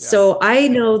 Yeah. So I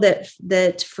know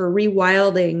that for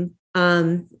rewilding,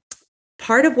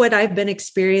 part of what I've been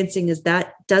experiencing is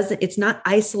that it's not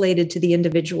isolated to the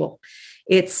individual.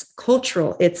 It's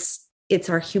cultural. It's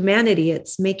our humanity.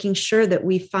 It's making sure that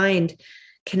we find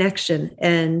connection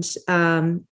and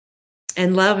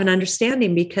love and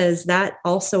understanding, because that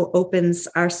also opens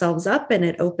ourselves up, and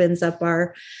it opens up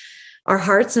our our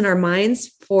hearts and our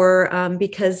minds for,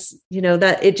 because,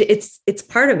 that it's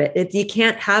part of it. You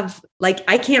can't have, like,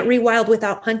 I can't rewild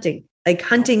without hunting. Like,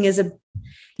 hunting is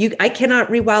I cannot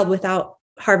rewild without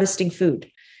harvesting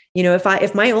food.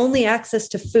 If my only access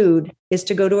to food is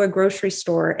to go to a grocery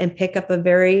store and pick up a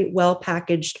very well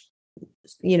packaged,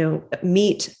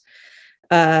 meat,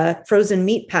 frozen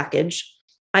meat package,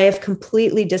 I have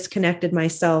completely disconnected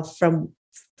myself from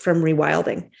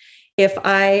rewilding. If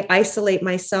I isolate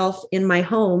myself in my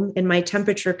home, in my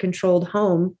temperature controlled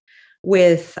home,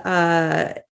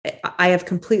 I have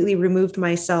completely removed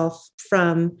myself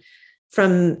from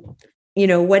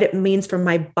what it means for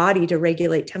my body to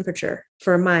regulate temperature,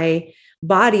 for my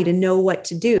body to know what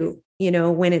to do,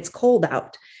 when it's cold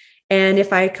out. And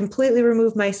if I completely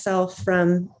remove myself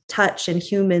from touch and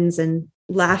humans and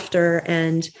laughter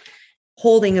and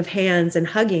holding of hands and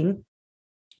hugging,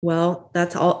 well,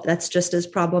 that's just as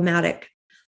problematic.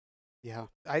 Yeah,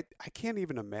 I can't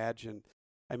even imagine.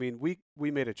 I mean,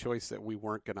 we made a choice that we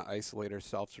weren't going to isolate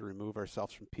ourselves or remove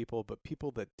ourselves from people, but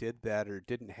people that did that or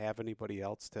didn't have anybody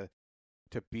else to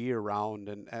be around,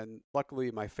 and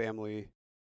luckily my family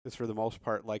is for the most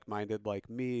part like-minded like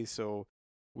me, so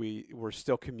we were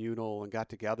still communal and got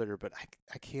together, but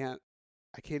I can't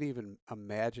even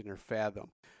imagine or fathom.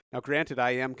 Now, granted,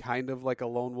 I am kind of like a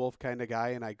lone wolf kind of guy,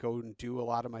 and I go and do a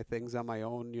lot of my things on my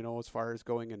own, as far as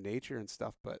going in nature and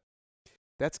stuff, but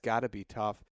that's got to be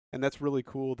tough. And that's really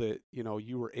cool that,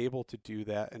 you were able to do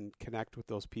that and connect with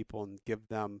those people and give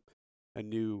them a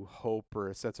new hope or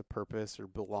a sense of purpose or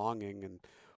belonging, and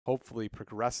hopefully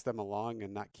progress them along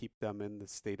and not keep them in the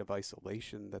state of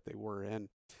isolation that they were in.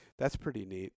 That's pretty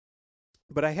neat.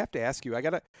 But I have to ask you,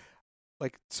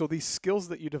 so these skills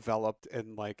that you developed,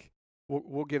 and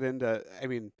we'll get into, I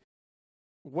mean,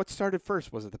 what started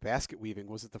first? Was it the basket weaving?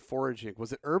 Was it the foraging?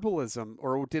 Was it herbalism?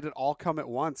 Or did it all come at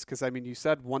once? Because, I mean, you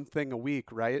said one thing a week,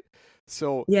 right?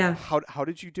 So yeah. How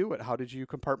did you do it? How did you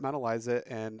compartmentalize it?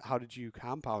 And how did you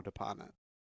compound upon it?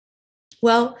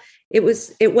 Well, it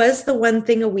was the one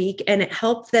thing a week, and it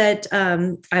helped that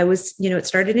I was, it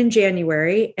started in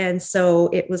January. And so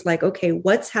it was like, okay,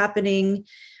 what's happening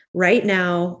right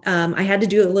now? I had to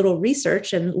do a little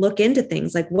research and look into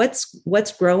things like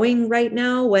what's growing right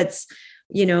now, what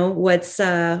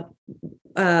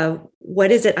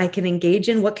is it I can engage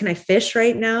in? What can I fish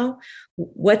right now?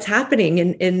 What's happening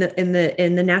in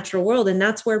the natural world? And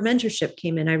that's where mentorship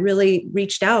came in. I really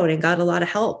reached out and got a lot of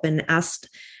help and asked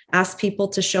people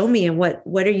to show me, and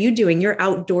what are you doing? You're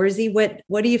outdoorsy.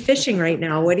 What are you fishing right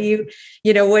now? What are you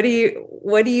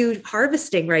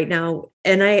harvesting right now?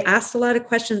 And I asked a lot of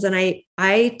questions, and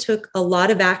I took a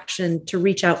lot of action to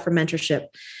reach out for mentorship.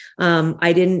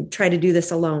 I didn't try to do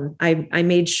this alone. I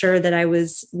made sure that I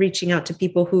was reaching out to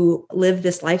people who live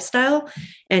this lifestyle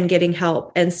and getting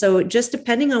help. And so just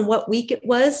depending on what week it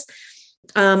was,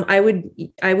 I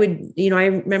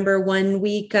remember one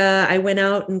week I went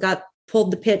out and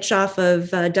pulled the pitch off of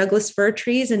Douglas fir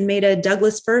trees and made a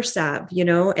Douglas fir salve,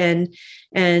 and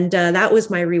that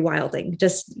was my rewilding.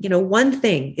 Just, one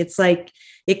thing. It's like,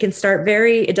 it can start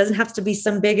it doesn't have to be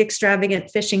some big extravagant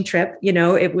fishing trip.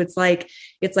 It's like,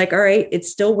 all right,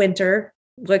 it's still winter.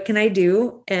 What can I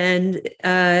do? And,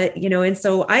 and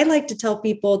so I like to tell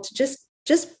people to just,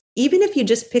 even if you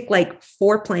just pick like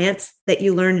 4 plants that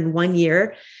you learn in 1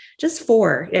 year, just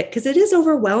 4, because it is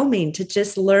overwhelming to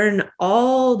just learn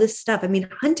all this stuff. I mean,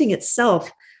 hunting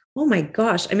itself, oh my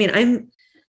gosh. I mean, I'm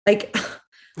like,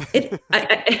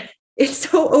 it's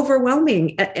so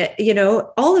overwhelming,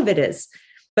 all of it is,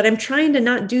 but I'm trying to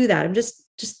not do that. I'm just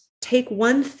take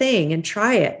one thing and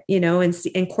try it, and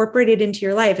incorporate it into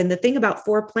your life. And the thing about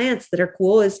 4 plants that are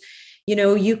cool is,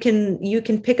 you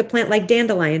can pick a plant like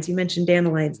dandelions. You mentioned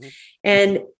dandelions, mm-hmm.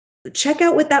 and check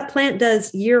out what that plant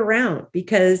does year round,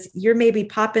 because you're maybe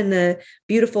popping the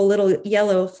beautiful little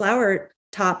yellow flower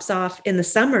tops off in the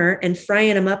summer and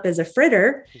frying them up as a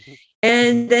fritter. Mm-hmm.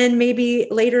 And then maybe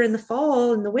later in the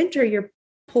fall, in the winter, you're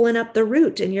pulling up the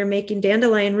root and you're making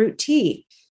dandelion root tea,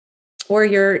 or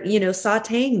you're,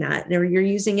 sauteing that, or you're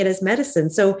using it as medicine.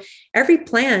 So every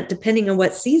plant, depending on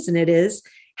what season it is,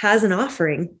 has an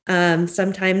offering.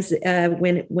 Sometimes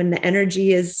when the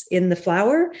energy is in the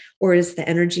flower, or is the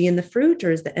energy in the fruit,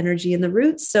 or is the energy in the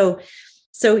roots. So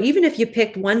even if you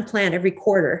picked one plant every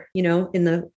quarter,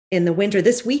 in the winter,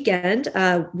 this weekend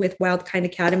with Wild Kind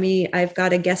Academy, I've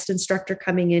got a guest instructor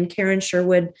coming in, Karen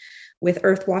Sherwood with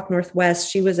Earth Walk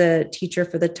Northwest. She was a teacher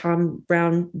for the Tom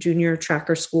Brown Jr.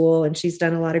 Tracker School, and she's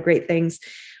done a lot of great things.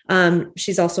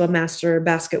 She's also a master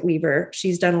basket weaver.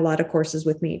 She's done a lot of courses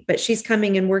with me, but she's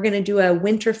coming, and we're going to do a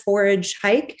winter forage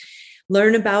hike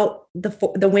learn about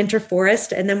the winter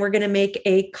forest, and then we're going to make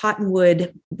a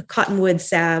cottonwood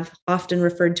salve, often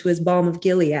referred to as balm of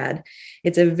Gilead.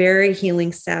 It's a very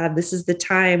healing salve. This is the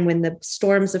time when the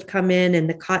storms have come in and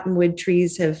the cottonwood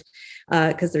trees have,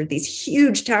 because they're these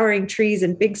huge towering trees,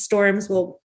 and big storms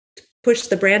will push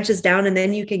the branches down, and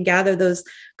then you can gather those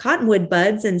cottonwood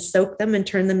buds and soak them and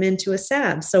turn them into a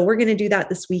salve. So we're going to do that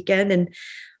this weekend. And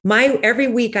every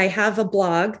week I have a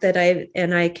blog that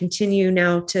I continue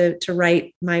now to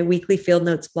write my weekly field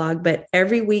notes blog, but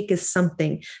every week is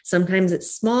something. Sometimes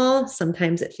it's small,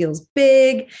 sometimes it feels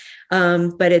big,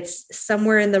 but it's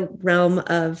somewhere in the realm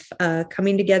of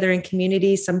coming together in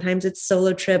community. Sometimes it's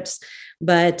solo trips,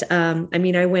 but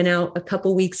I went out a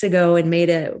couple weeks ago and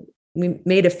we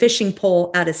made a fishing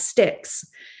pole out of sticks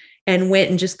and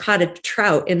went and just caught a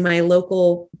trout in my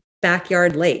local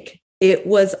backyard lake. It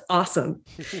was awesome.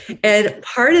 And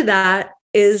part of that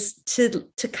is to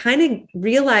kind of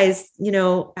realize,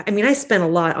 I spent a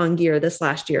lot on gear this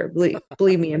last year.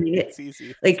 Believe me. It's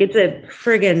easy. Like it's a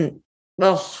friggin',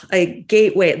 a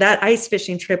gateway. That ice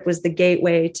fishing trip was the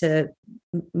gateway to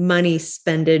money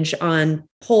spendage on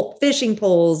fishing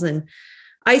poles and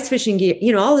ice fishing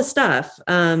gear, all the stuff.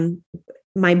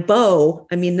 My bow,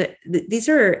 these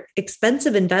are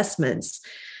expensive investments.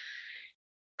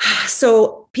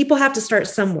 So people have to start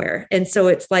somewhere. And so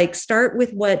it's like, start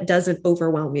with what doesn't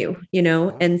overwhelm you,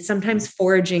 and sometimes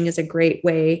foraging is a great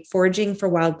way. Foraging for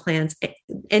wild plants.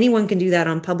 Anyone can do that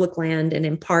on public land and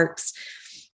in parks.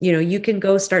 You can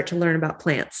go start to learn about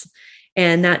plants,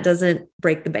 and that doesn't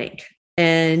break the bank.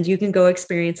 And you can go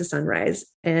experience a sunrise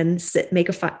and make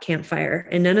a campfire,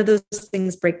 and none of those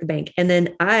things break the bank. And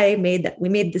then we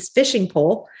made this fishing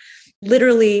pole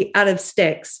literally out of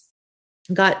sticks,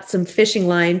 got some fishing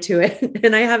line to it.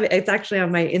 And it's actually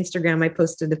on my Instagram. I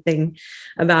posted a thing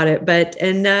about it,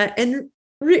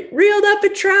 reeled up a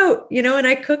trout, and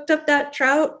I cooked up that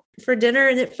trout for dinner,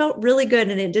 and it felt really good,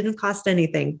 and it didn't cost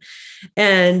anything.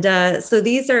 And so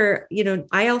these are,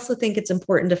 I also think it's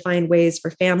important to find ways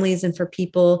for families and for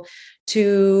people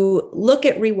to look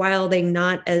at rewilding,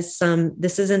 not as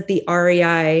this isn't the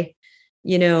REI,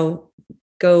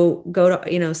 go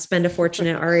to, spend a fortune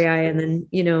at REI and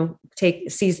then,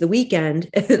 seize the weekend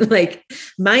like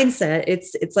mindset.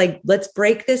 It's like, let's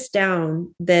break this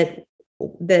down, that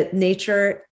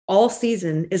nature all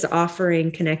season is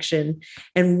offering connection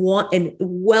and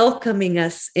welcoming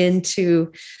us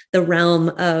into the realm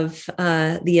of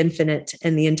the infinite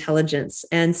and the intelligence.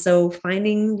 And so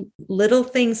finding little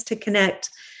things to connect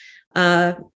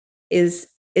is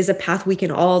a path we can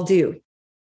all do.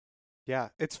 Yeah,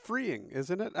 it's freeing,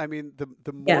 isn't it?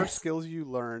 The more Yes. skills you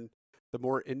learn, the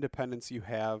more independence you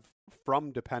have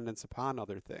from dependence upon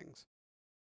other things.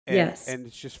 Yes. And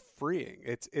it's just freeing.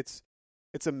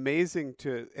 It's amazing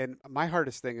and my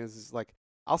hardest thing is like,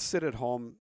 I'll sit at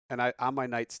home and on my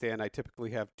nightstand, I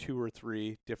typically have 2 or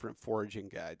 3 different foraging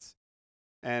guides.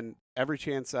 And every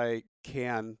chance I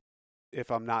can,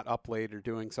 if I'm not up late or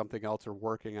doing something else or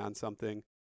working on something,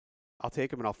 I'll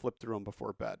take them and I'll flip through them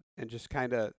before bed and just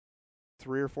kind of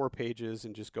 3 or 4 pages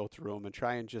and just go through them and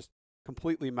try and just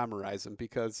completely memorize them,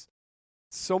 because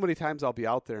so many times I'll be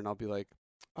out there and I'll be like,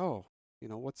 oh,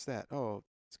 what's that? Oh,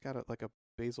 it's got like a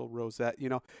basil rosette,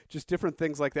 just different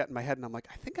things like that in my head. And I'm like,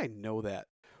 I think I know that.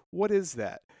 What is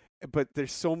that? But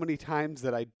there's so many times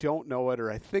that I don't know it, or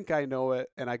I think I know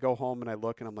it. And I go home and I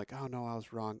look and I'm like, oh no, I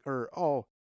was wrong. Or, oh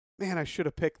man, I should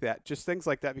have picked that. Just things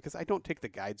like that, because I don't take the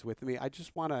guides with me. I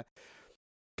just want to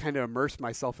kind of immerse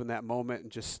myself in that moment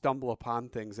and just stumble upon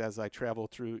things as I travel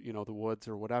through, the woods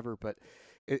or whatever. But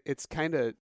it's kind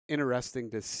of interesting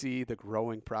to see the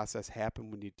growing process happen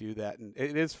when you do that. And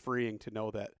it is freeing to know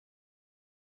that,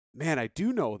 man, I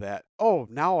do know that. Oh,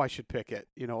 now I should pick it.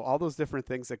 All those different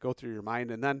things that go through your mind.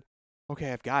 And then,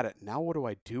 okay, I've got it. Now what do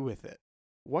I do with it?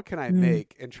 What can I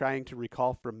make? And trying to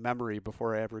recall from memory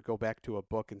before I ever go back to a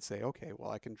book and say, okay, well,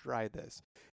 I can dry this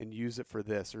and use it for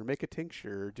this, or make a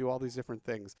tincture, or do all these different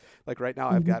things. Like right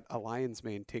now, I've got a lion's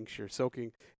mane tincture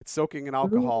soaking in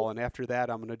alcohol. And after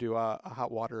that, I'm going to do a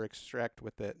hot water extract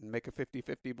with it and make a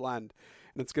 50-50 blend.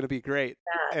 And it's going to be great.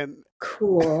 And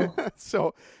cool.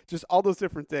 So just all those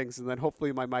different things. And then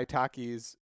hopefully my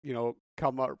maitakes,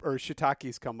 come up, or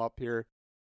shiitakes come up here.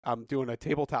 I'm doing a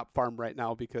tabletop farm right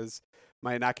now because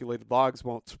my inoculated logs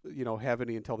won't, have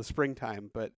any until the springtime.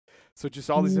 But so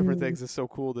just all these different things is so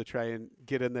cool to try and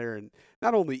get in there and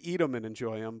not only eat them and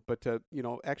enjoy them, but to,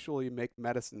 actually make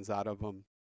medicines out of them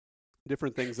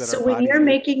different things that So our when bodies you're need.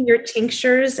 making your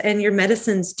tinctures and your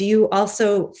medicines, do you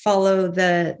also follow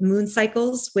the moon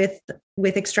cycles with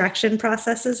extraction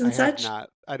processes I and have such? not.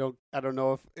 I don't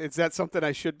know if is that something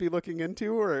I should be looking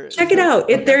into, or is Check it that out.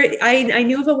 okay? I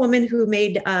knew of a woman who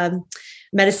made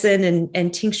medicine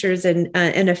and tinctures and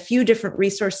a few different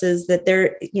resources that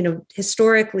they're,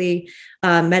 historically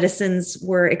medicines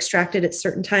were extracted at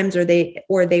certain times, or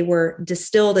they were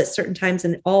distilled at certain times,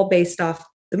 and all based off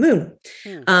the moon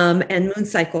Hmm. and moon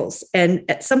cycles. And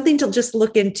something to just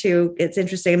look into. It's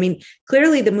interesting. I mean,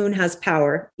 clearly the moon has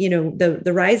power.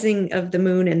 The rising of the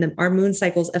moon and our moon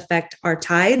cycles affect our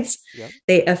tides. Yep.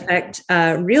 They affect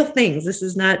real things. This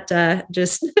is not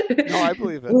just No, I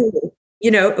believe it.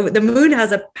 The moon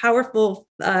has a powerful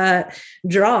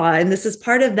draw, and this is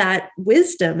part of that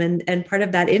wisdom and part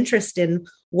of that interest in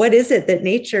what is it that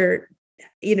nature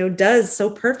does so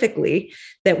perfectly,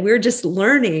 that we're just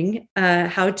learning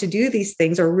how to do these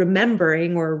things, or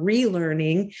remembering or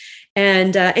relearning.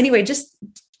 And anyway, just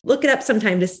look it up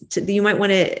sometime. You might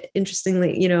want to,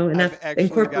 interestingly, enough I've actually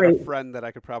incorporate. got a friend that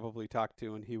I could probably talk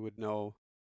to, and he would know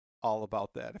all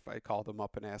about that if I called him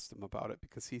up and asked him about it,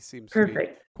 because he seems to be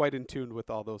Perfect. quite in tune with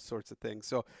all those sorts of things.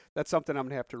 So that's something I'm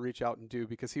gonna have to reach out and do,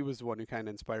 because he was the one who kind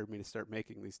of inspired me to start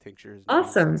making these tinctures.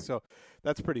 Awesome. So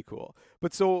that's pretty cool.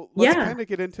 But so let's Yeah. kind of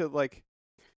get into, like,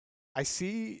 I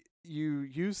see you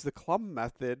use the clumb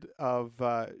method of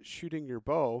shooting your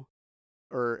bow,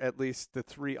 or at least the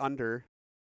 3 under.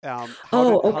 How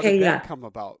Okay. did Yeah. that come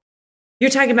about?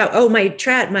 You're talking about, my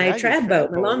trad Yeah, your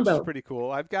boat, my which is longbow. pretty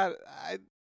cool.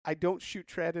 I don't shoot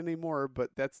trad anymore, but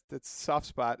that's a soft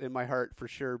spot in my heart for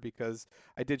sure, because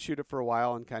I did shoot it for a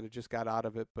while and kind of just got out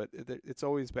of it, but it's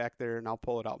always back there, and I'll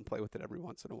pull it out and play with it every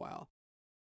once in a while.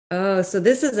 Oh, so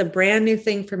this is a brand new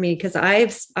thing for me, because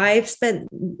I've spent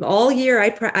all year.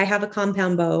 I have a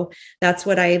compound bow. That's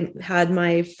what I had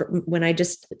when I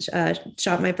just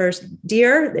shot my first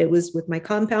deer. It was with my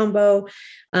compound bow,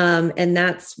 and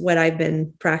that's what I've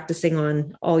been practicing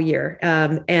on all year.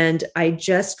 And I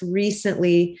just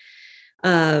recently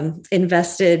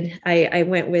invested. I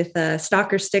went with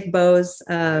Stalker stick bows,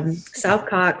 Nice. South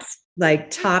Cox,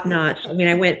 like top notch. I mean,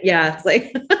 it's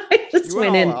like I just You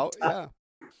went went all in. out, yeah.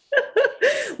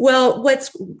 Well,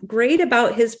 what's great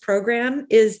about his program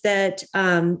is that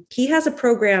he has a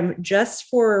program just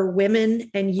for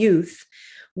women and youth,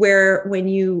 where and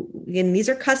these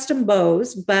are custom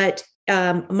bows, but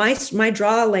my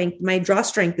draw length, my draw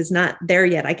strength is not there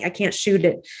yet. I can't shoot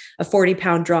at a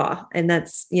 40-pound draw, and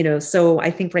that's so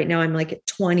I think right now I'm like at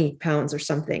 20 pounds or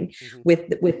something with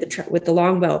the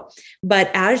longbow. But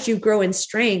as you grow in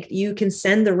strength, you can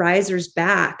send the risers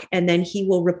back, and then he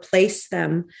will replace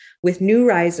them with new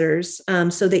risers,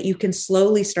 so that you can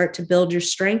slowly start to build your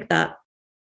strength up.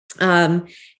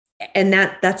 And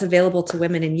that's available to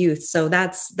women and youth. So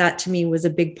that to me was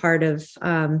a big part of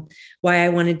why I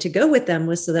wanted to go with them,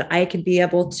 was so that I could be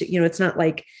able to, it's not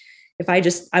like if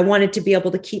I wanted to be able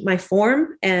to keep my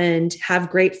form and have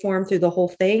great form through the whole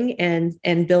thing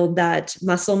and build that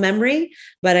muscle memory.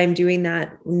 But I'm doing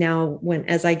that now,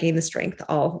 as I gain the strength,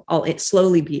 I'll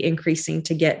slowly be increasing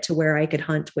to get to where I could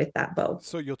hunt with that bow.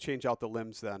 So you'll change out the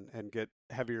limbs then and get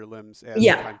heavier limbs as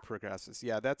time progresses.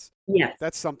 Yeah, that's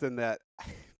something that.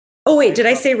 Oh, wait, did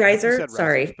I say riser? Risers,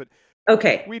 sorry. but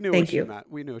okay. We knew Thank what you. you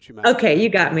meant. We knew what you meant. Okay, you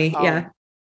got me. Yeah.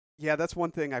 Yeah, that's one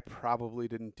thing I probably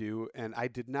didn't do. And I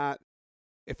did not,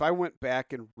 if I went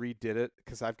back and redid it,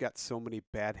 because I've got so many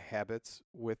bad habits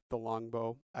with the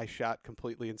longbow. I shot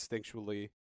completely instinctually.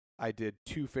 I did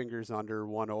 2 fingers under,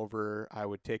 1 over. I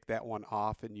would take that one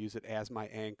off and use it as my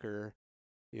anchor,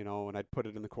 and I'd put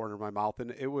it in the corner of my mouth.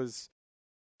 And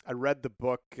I read the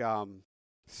book,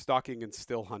 Stalking and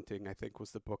Still Hunting, I think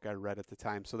was the book I read at the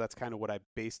time. So that's kind of what I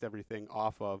based everything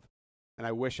off of. And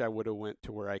I wish I would have went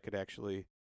to where I could actually,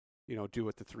 do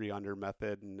it the 3 under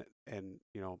method and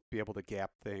be able to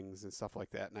gap things and stuff like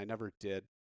that. And I never did.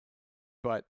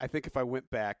 But I think if I went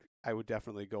back, I would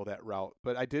definitely go that route.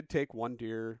 But I did take 1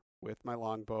 deer with my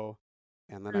longbow,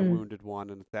 and then I wounded 1.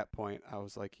 And at that point I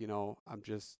was like, I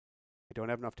don't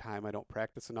have enough time. I don't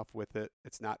practice enough with it.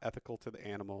 It's not ethical to the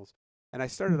animals. And I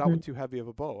started out with too heavy of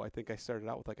a bow. I think I started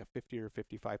out with like a 50 or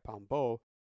 55-pound bow.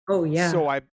 Oh, yeah. So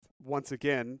I, once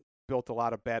again, built a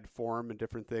lot of bad form and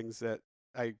different things that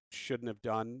I shouldn't have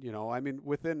done. I mean,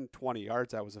 within 20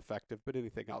 yards, I was effective, but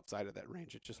anything outside of that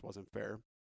range, it just wasn't fair.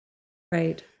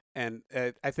 Right. And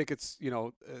I think it's,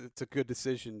 it's a good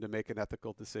decision to make an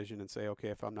ethical decision and say, okay,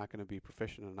 if I'm not going to be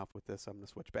proficient enough with this, I'm going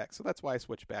to switch back. So that's why I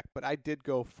switched back. But I did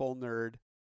go full nerd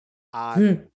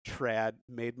on trad,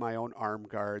 made my own arm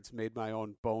guards, made my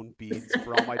own bone beads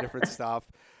for all my different stuff.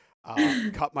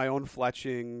 cut my own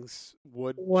fletchings,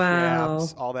 wood Wow.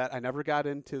 shafts, all that. I never got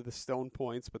into the stone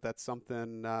points, but that's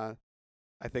something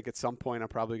I think at some point I'm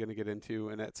probably going to get into.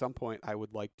 And at some point, I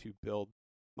would like to build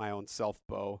my own self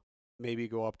bow. Maybe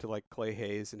go up to like Clay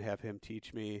Hayes and have him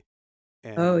teach me,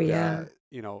 Oh and yeah.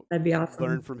 That'd be learn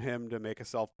awesome. from him to make a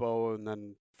self bow, and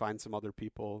then find some other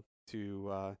people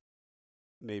to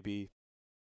maybe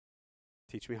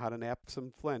teach me how to nap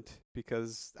some flint,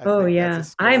 because I Oh think that's a yeah.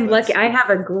 skill I'm lucky. that's I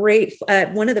have a great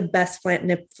one of the best flint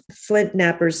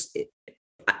nappers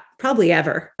probably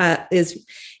ever is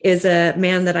a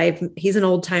man that he's an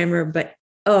old timer, but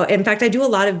oh, in fact, I do a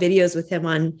lot of videos with him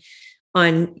on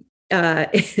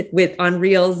with on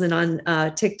Reels and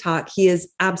on TikTok. He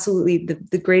is absolutely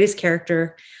the greatest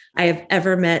character I have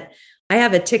ever met. I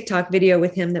have a TikTok video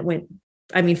with him that went,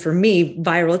 I mean, for me,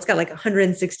 viral. It's got like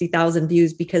 160,000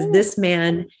 views because this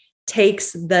man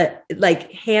takes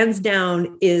like hands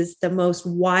down is the most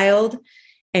wild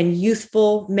and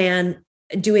youthful man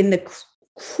doing the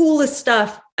coolest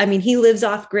stuff. I mean, he lives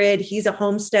off grid. He's a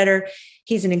homesteader.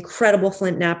 He's an incredible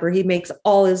flint napper. He makes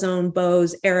all his own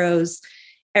bows, arrows,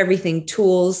 everything,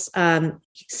 tools,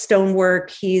 stonework.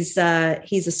 He's a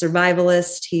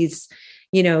survivalist.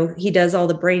 He does all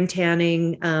the brain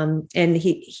tanning. And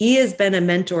he has been a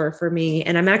mentor for me.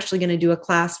 And I'm actually going to do a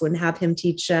class and have him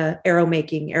teach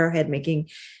arrowhead making.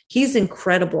 He's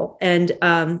incredible. And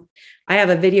I have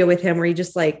a video with him where he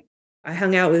just like, I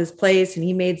hung out with his place and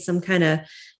he made some kind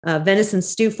of venison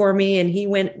stew for me. And he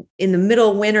went in the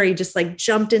middle of winter. He just like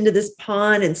jumped into this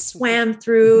pond and swam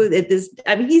through it.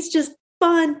 He's just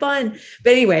fun. But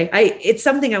anyway, it's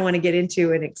something I want to get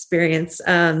into and experience.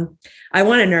 I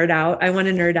want to nerd out. I want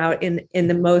to nerd out in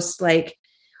the most like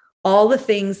all the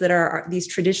things that are these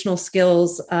traditional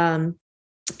skills. And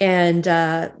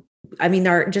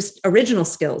are just original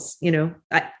skills.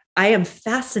 I am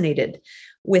fascinated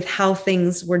with how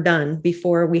things were done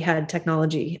before we had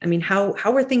technology. I mean, how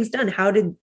were things done? How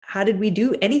did we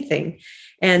do anything?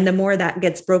 And the more that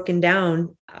gets broken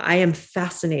down, I am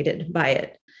fascinated by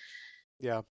it.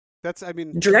 Yeah,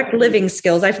 direct living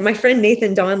skills. My friend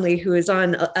Nathan Donley, who is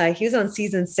he was on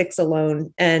season 6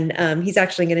 alone, and he's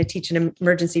actually going to teach an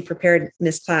emergency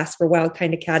preparedness class for Wild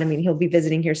Kind Academy, and he'll be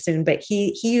visiting here soon. But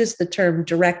he used the term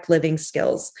direct living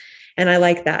skills, and I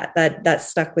like that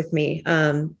stuck with me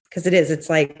because it's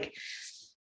like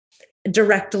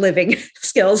direct living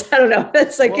skills. I don't know.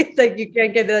 It's like you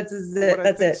can't get that's it. What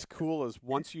I think is cool is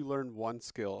once you learn one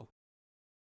skill,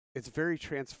 it's very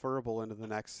transferable into the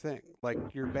next thing. Like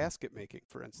your basket making,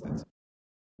 for instance.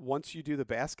 Once you do the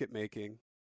basket making,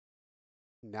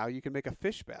 now you can make a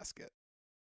fish basket.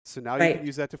 So now you can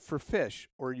use that for fish,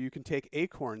 or you can take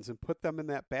acorns and put them in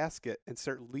that basket and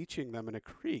start leaching them in a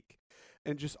creek.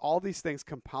 And just all these things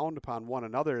compound upon one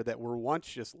another that were once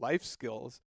just life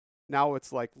skills. Now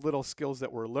it's like little skills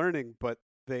that we're learning, but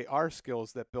they are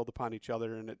skills that build upon each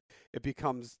other, and it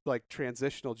becomes like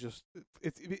transitional.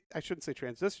 I shouldn't say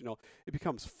transitional. It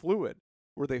becomes fluid,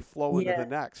 where they flow into the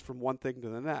next, from one thing to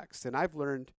the next. And I've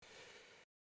learned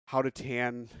how to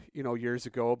tan, years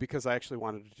ago, because I actually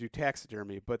wanted to do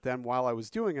taxidermy. But then while I was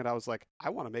doing it, I was like,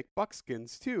 I want to make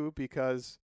buckskins too,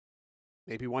 because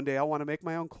maybe one day I'll want to make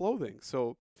my own clothing.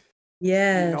 So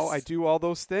yes, I do all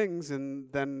those things,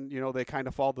 and then, they kind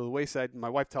of fall to the wayside. And my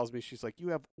wife tells me, she's like, you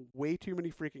have way too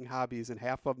many freaking hobbies, and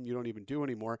half of them you don't even do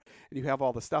anymore, and you have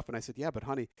all the stuff. And I said, yeah, but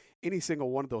honey, any single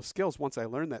one of those skills, once I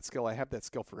learn that skill, I have that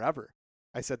skill forever.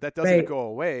 I said, that doesn't go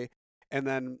away. And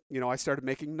then, I started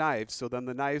making knives. So then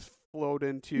the knives flowed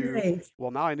into,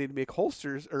 well, now I need to make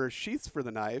holsters or sheaths for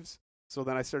the knives. So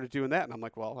then I started doing that, and I'm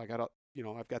like, well, I got to,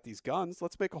 I've got these guns.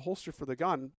 Let's make a holster for the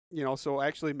gun. So I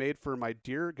actually made for my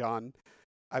deer gun.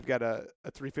 I've got a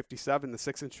 357, the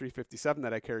 6-inch 357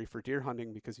 that I carry for deer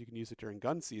hunting because you can use it during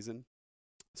gun season.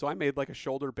 So I made like a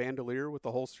shoulder bandolier with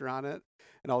the holster on it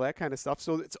and all that kind of stuff.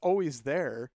 So it's always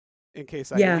there in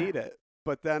case I need it.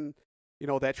 But then,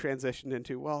 that transitioned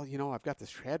into, well, I've got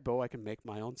this trad bow. I can make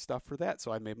my own stuff for that.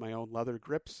 So I made my own leather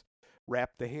grips,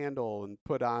 wrapped the handle, and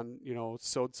put on,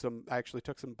 I actually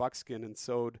took some buckskin and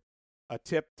sewed a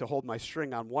tip to hold my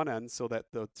string on one end so that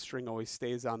the string always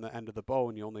stays on the end of the bow,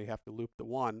 and you only have to loop the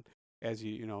one as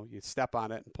you step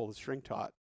on it and pull the string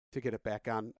taut to get it back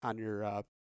on your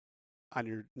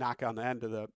knock on the end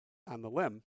of on the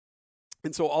limb.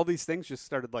 And so all these things just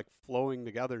started like flowing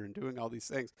together and doing all these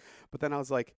things. But then I was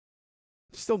like,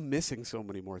 I'm still missing so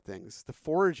many more things. The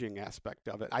foraging aspect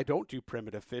of it. I don't do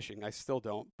primitive fishing. I still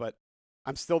don't, but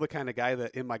I'm still the kind of guy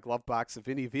that in my glove box of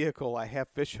any vehicle, I have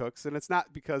fish hooks. And it's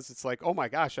not because it's like, oh my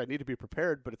gosh, I need to be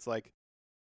prepared. But it's like,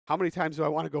 how many times do I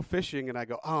want to go fishing? And I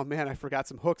go, oh man, I forgot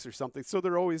some hooks or something. So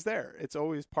they're always there. It's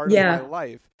always part of my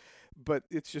life, but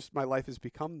it's just, my life has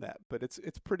become that. But it's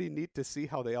pretty neat to see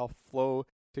how they all flow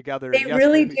together. They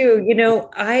really do. You know,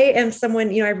 I am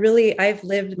someone, you know, I've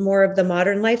lived more of the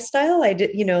modern lifestyle. I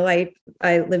did, you know,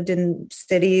 I lived in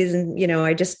cities and, you know,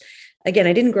 again,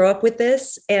 I didn't grow up with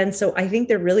this. And so I think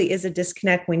there really is a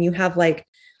disconnect when you have like,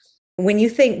 when you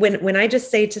think, when I just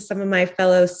say to some of my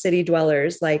fellow city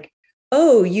dwellers, like,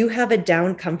 oh, you have a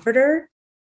down comforter,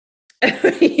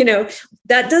 you know,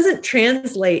 that doesn't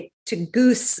translate to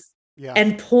goose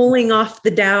and pulling off the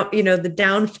down, you know, the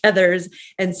down feathers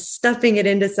and stuffing it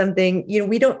into something, you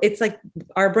know, it's like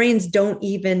our brains don't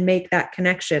even make that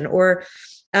connection. Or,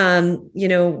 you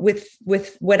know,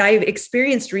 with what I've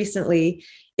experienced recently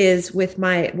is with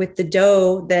the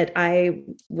doe that I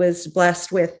was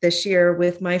blessed with this year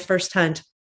with my first hunt,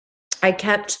 I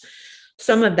kept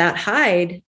some of that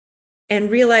hide and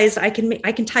realized I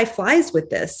can tie flies with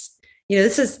this. You know,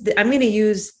 I'm going to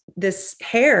use this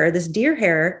deer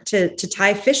hair to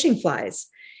tie fishing flies.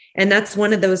 And that's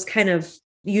one of those kind of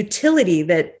utility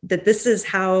that this is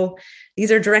how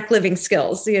these are direct living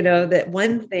skills, you know, that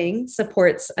one thing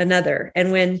supports another.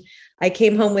 And when I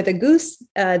came home with a goose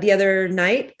the other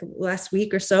night, last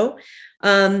week or so,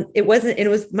 it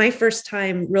was my first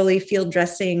time really field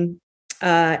dressing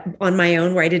on my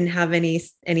own, where I didn't have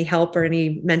any help or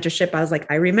any mentorship. I was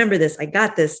like, I remember this. I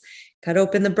got this. Cut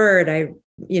open the bird. I,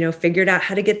 you know, figured out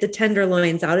how to get the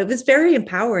tenderloins out. It was very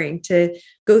empowering to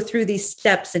go through these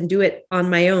steps and do it on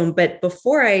my own. But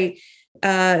before I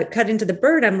cut into the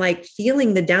bird, I'm like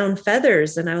feeling the down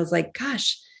feathers. And I was like,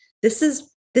 gosh, this is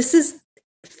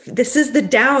the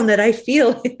down that I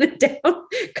feel in the down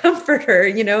comforter,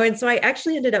 you know? And so I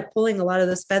actually ended up pulling a lot of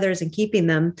those feathers and keeping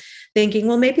them, thinking,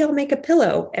 well, maybe I'll make a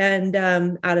pillow and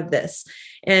out of this.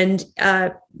 And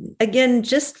again,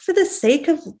 just for the sake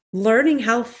of learning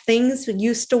how things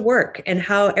used to work and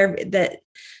how that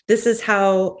this is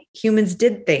how humans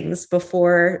did things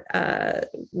before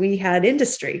we had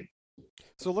industry.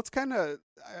 So let's I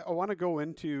want to go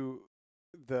into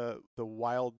the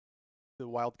Wild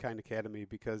Kind Academy,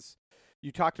 because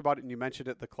you talked about it and you mentioned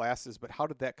it, the classes, but how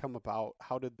did that come about?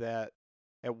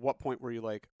 At what point were you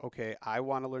like, okay, I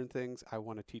want to learn things. I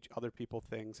want to teach other people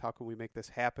things. How can we make this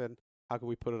happen? How can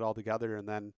we put it all together? And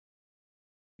then,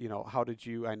 you know,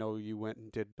 I know you went and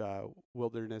did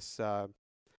wilderness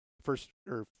first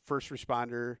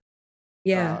responder.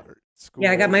 School.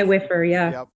 Yeah. I got my whiffer.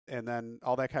 Yeah. Yep. And then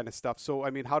all that kind of stuff. So, I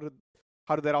mean, how did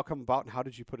that all come about, and how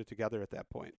did you put it together at that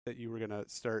point that you were going to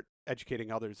start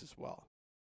educating others as well?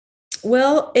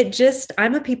 Well,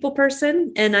 I'm a people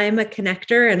person, and I'm a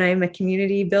connector, and I'm a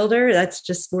community builder. That's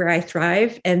just where I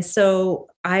thrive. And so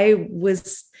I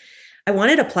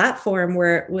wanted a platform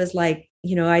where it was like,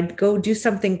 you know, I'd go do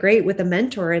something great with a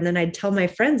mentor, and then I'd tell my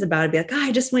friends about it, be like, oh,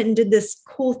 I just went and did this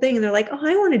cool thing. And they're like, oh,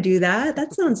 I want to do that.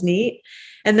 That sounds neat.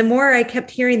 And the more I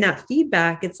kept hearing that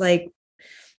feedback, it's like,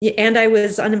 and I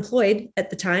was unemployed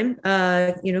at the time,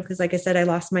 you know, because like I said, I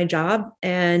lost my job,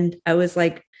 and I was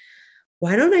like,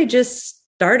 why don't I just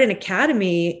start an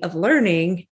academy of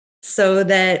learning so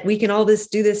that we can all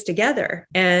do this together?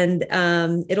 And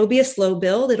it'll be a slow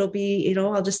build. It'll be, you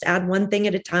know, I'll just add one thing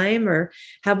at a time or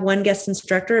have one guest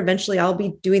instructor. Eventually I'll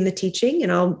be doing the teaching,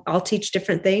 and I'll teach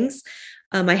different things.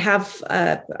 I have,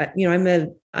 you know,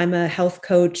 I'm a health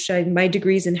coach. My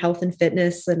degree's in health and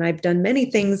fitness, and I've done many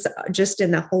things just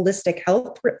in the holistic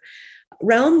health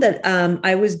realm that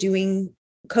I was doing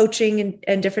coaching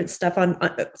and different stuff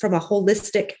from a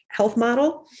holistic health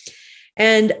model.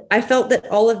 And I felt that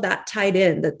all of that tied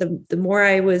in, that the more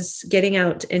I was getting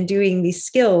out and doing these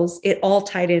skills, it all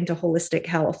tied into holistic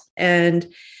health.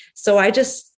 And so I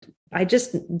just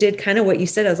did kind of what you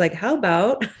said. I was like, how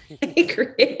about I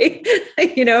create,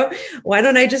 you know, why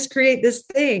don't I just create this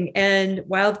thing? And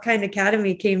Wild Kind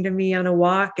Academy came to me on a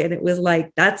walk, and it was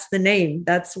like, that's the name.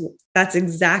 That's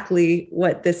exactly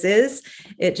what this is.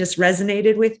 It just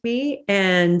resonated with me,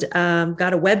 and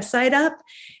got a website up,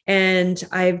 and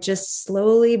I've just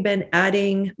slowly been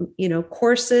adding, you know,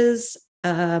 courses.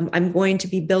 I'm going to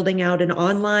be building out an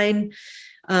online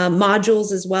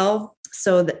modules as well.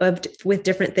 So with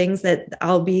different things that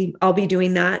I'll be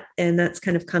doing that. And that's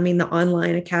kind of coming, the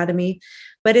online academy,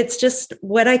 but it's just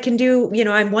what I can do. You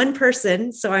know, I'm one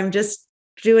person, so I'm just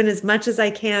doing as much as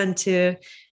I can to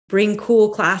bring cool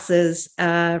classes.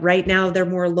 Right now they're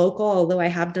more local, although I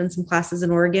have done some classes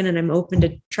in Oregon, and I'm open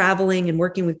to traveling and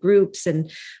working with groups and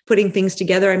putting things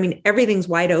together. I mean, everything's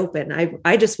wide open.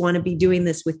 I just want to be doing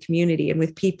this with community and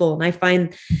with people. And I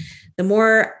find the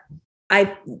more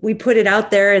we put it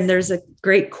out there and there's a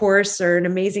great course or an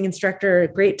amazing instructor, a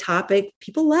great topic,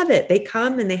 people love it. They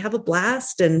come and they have a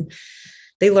blast and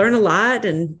they learn a lot.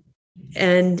 And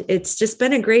it's just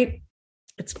been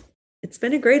it's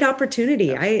been a great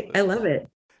opportunity. I love it.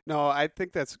 No, I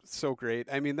think that's so great.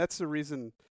 I mean, that's the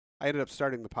reason I ended up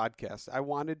starting the podcast. I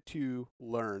wanted to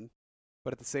learn,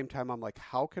 but at the same time, I'm like,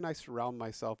 how can I surround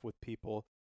myself with people,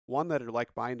 one, that are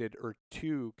like-minded, or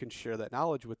two, can share that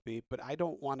knowledge with me, but I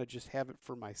don't want to just have it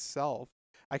for myself.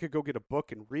 I could go get a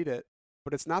book and read it,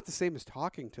 but it's not the same as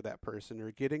talking to that person or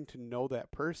getting to know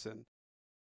that person.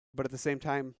 But at the same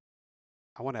time,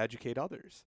 I want to educate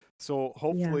others. So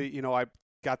hopefully, I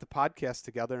got the podcast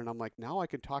together and I'm like, now I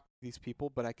can talk to these people,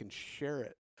 but I can share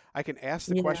it. I can ask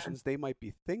the questions they might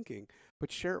be thinking,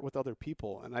 but share it with other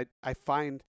people. And I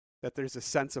find that there's a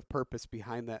sense of purpose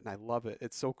behind that, and I love it.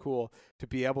 It's so cool to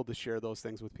be able to share those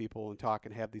things with people and talk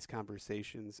and have these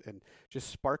conversations and just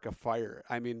spark a fire.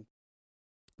 I mean,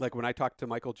 like when I talked to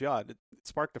Michael Judd, it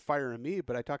sparked a fire in me,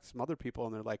 but I talked to some other people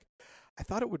and they're like, I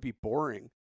thought it would be boring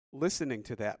listening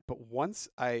to that. But once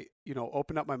I,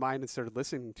 opened up my mind and started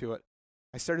listening to it,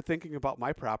 I started thinking about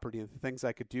my property and the things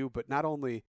I could do, but not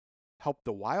only help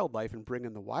the wildlife and bring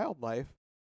in the wildlife,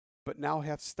 but now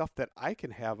have stuff that I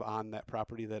can have on that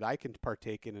property that I can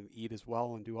partake in and eat as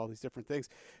well and do all these different things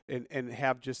and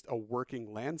have just a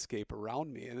working landscape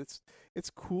around me. And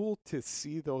it's cool to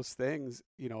see those things,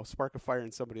 spark a fire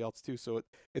in somebody else too. So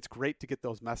it's great to get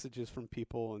those messages from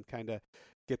people and kind of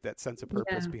get that sense of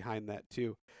purpose behind that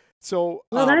too. So,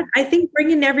 I think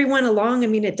bringing everyone along, I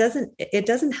mean, it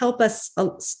doesn't help us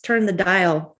turn the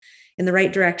dial in the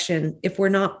right direction if we're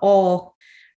not all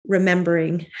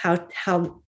remembering how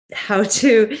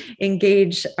to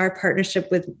engage our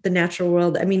partnership with the natural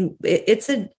world. I mean, we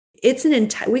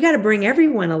got to bring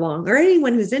everyone along, or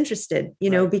anyone who's interested,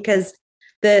 because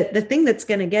the thing that's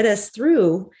going to get us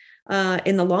through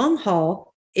in the long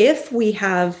haul, if we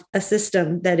have a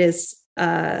system that is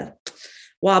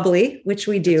wobbly, which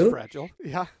we do. It's fragile.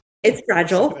 Yeah. It's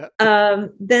fragile.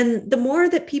 Then the more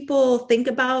that people think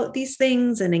about these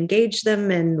things and engage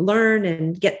them and learn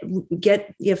and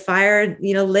get your fire,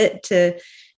 lit to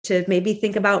maybe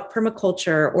think about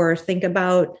permaculture or think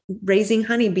about raising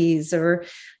honeybees or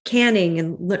canning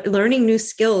and learning new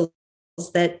skills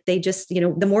that they just,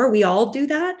 the more we all do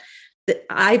that,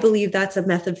 I believe that's a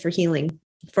method for healing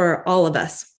for all of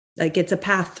us. Like it's a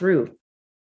path through.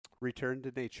 Return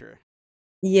to nature.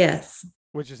 Yes.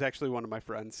 Which is actually one of my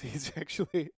friends. He's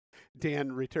actually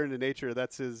Dan Return to Nature.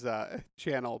 That's his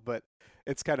channel, but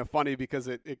it's kind of funny because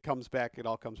it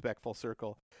all comes back full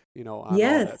circle, on all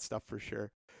that stuff for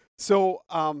sure. So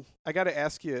I got to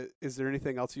ask you, is there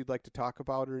anything else you'd like to talk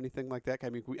about or anything like that? I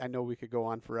mean, I know we could go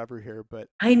on forever here, but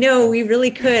I know we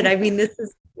really could. I mean,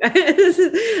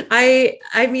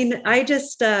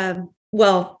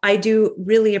 I do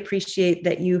really appreciate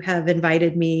that you have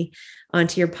invited me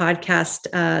onto your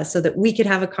podcast so that we could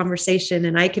have a conversation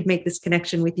and I could make this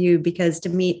connection with you, because to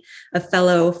meet a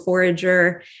fellow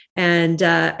forager and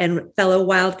fellow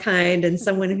wild kind and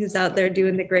someone who's out there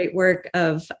doing the great work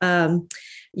of,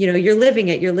 you're living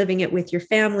it with your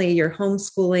family, you're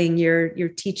homeschooling, you're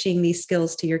teaching these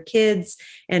skills to your kids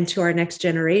and to our next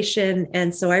generation.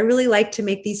 And so I really like to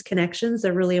make these connections.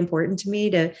 They're really important to me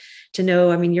to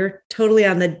know, I mean, you're totally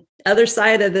on the other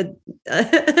side of the,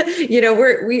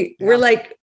 we're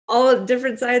like all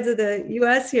different sides of the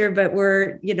US here, but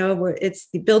it's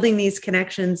building these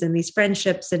connections and these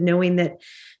friendships and knowing that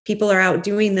people are out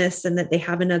doing this and that they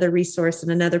have another resource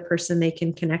and another person they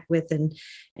can connect with and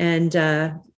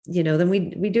then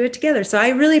we do it together. So I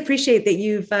really appreciate that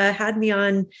you've had me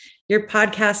on your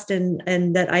podcast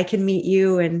and that I can meet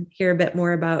you and hear a bit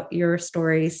more about your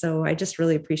story. So I just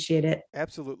really appreciate it.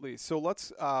 Absolutely. So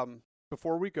let's,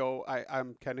 before we go,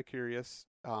 I'm kind of curious,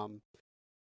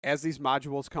 as these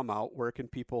modules come out, where can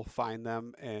people find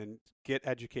them and get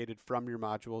educated from your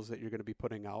modules that you're going to be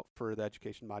putting out for the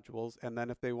education modules? And then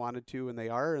if they wanted to, and they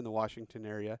are in the Washington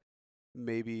area,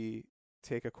 maybe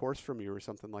take a course from you or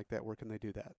something like that, where can they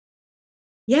do that?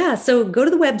 Yeah. So go to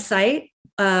the website,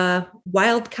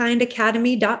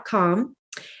 wildkindacademy.com,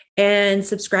 and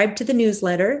subscribe to the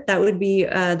newsletter. That would be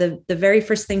the very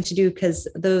first thing to do, because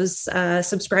those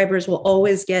subscribers will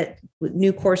always get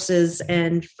new courses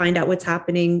and find out what's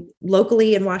happening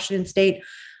locally in Washington State.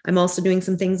 I'm also doing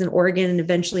some things in Oregon and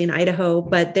eventually in Idaho,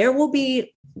 but there will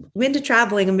be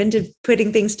traveling. I'm into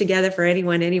putting things together for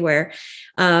anyone, anywhere.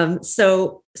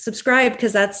 So subscribe,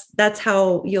 because that's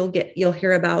how you'll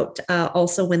hear about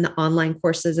also when the online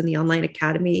courses and the online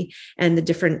academy and the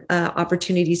different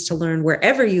opportunities to learn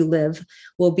wherever you live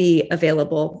will be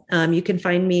available. You can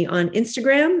find me on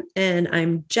Instagram, and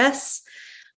I'm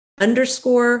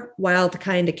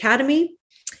Jess_Wildkind Academy.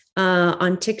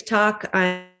 On TikTok,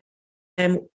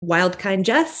 I'm Wildkind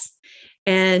Jess.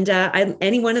 And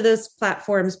any one of those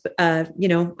platforms,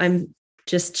 I'm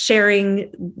just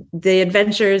sharing the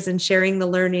adventures and sharing the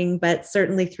learning, but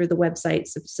certainly through the website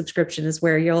subscription is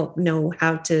where you'll know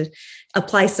how to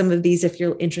apply some of these if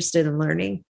you're interested in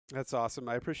learning. That's awesome.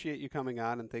 I appreciate you coming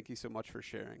on, and thank you so much for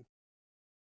sharing.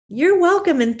 You're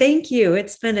welcome, and thank you.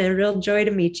 It's been a real joy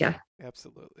to meet you.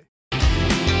 Absolutely.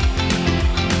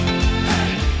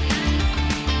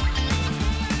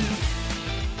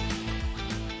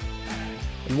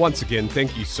 And once again,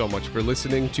 thank you so much for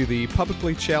listening to the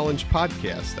Publicly Challenged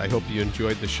podcast. I hope you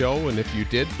enjoyed the show, and if you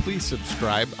did, please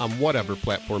subscribe on whatever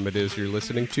platform it is you're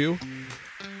listening to.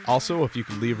 Also, if you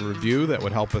could leave a review, that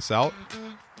would help us out.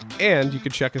 And you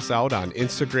can check us out on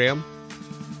Instagram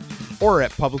or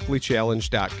at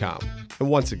publiclychallenged.com. And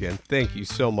once again, thank you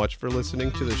so much for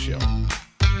listening to the show.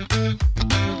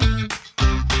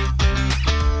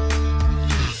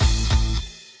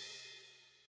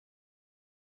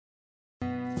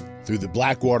 Through the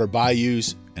Blackwater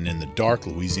bayous and in the dark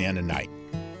Louisiana night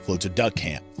floats a duck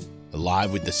camp,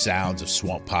 alive with the sounds of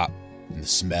swamp pop and the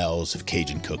smells of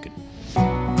Cajun cooking.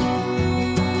 From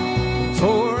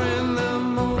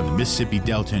the Mississippi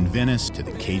Delta in Venice to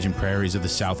the Cajun prairies of the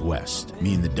Southwest,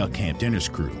 me and the Duck Camp Dinners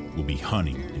crew will be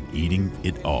hunting and eating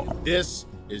it all. This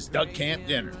is Duck Camp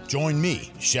Dinner. Join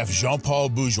me, Chef Jean-Paul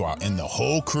Bourgeois, and the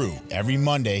whole crew every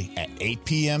Monday at 8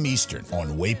 p.m. Eastern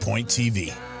on Waypoint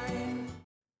TV.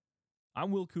 I'm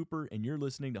Will Cooper, and you're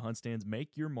listening to HuntStand's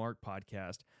Make Your Mark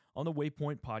podcast on the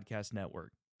Waypoint Podcast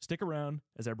Network. Stick around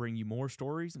as I bring you more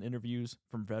stories and interviews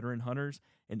from veteran hunters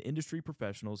and industry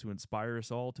professionals who inspire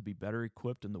us all to be better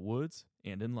equipped in the woods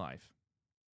and in life.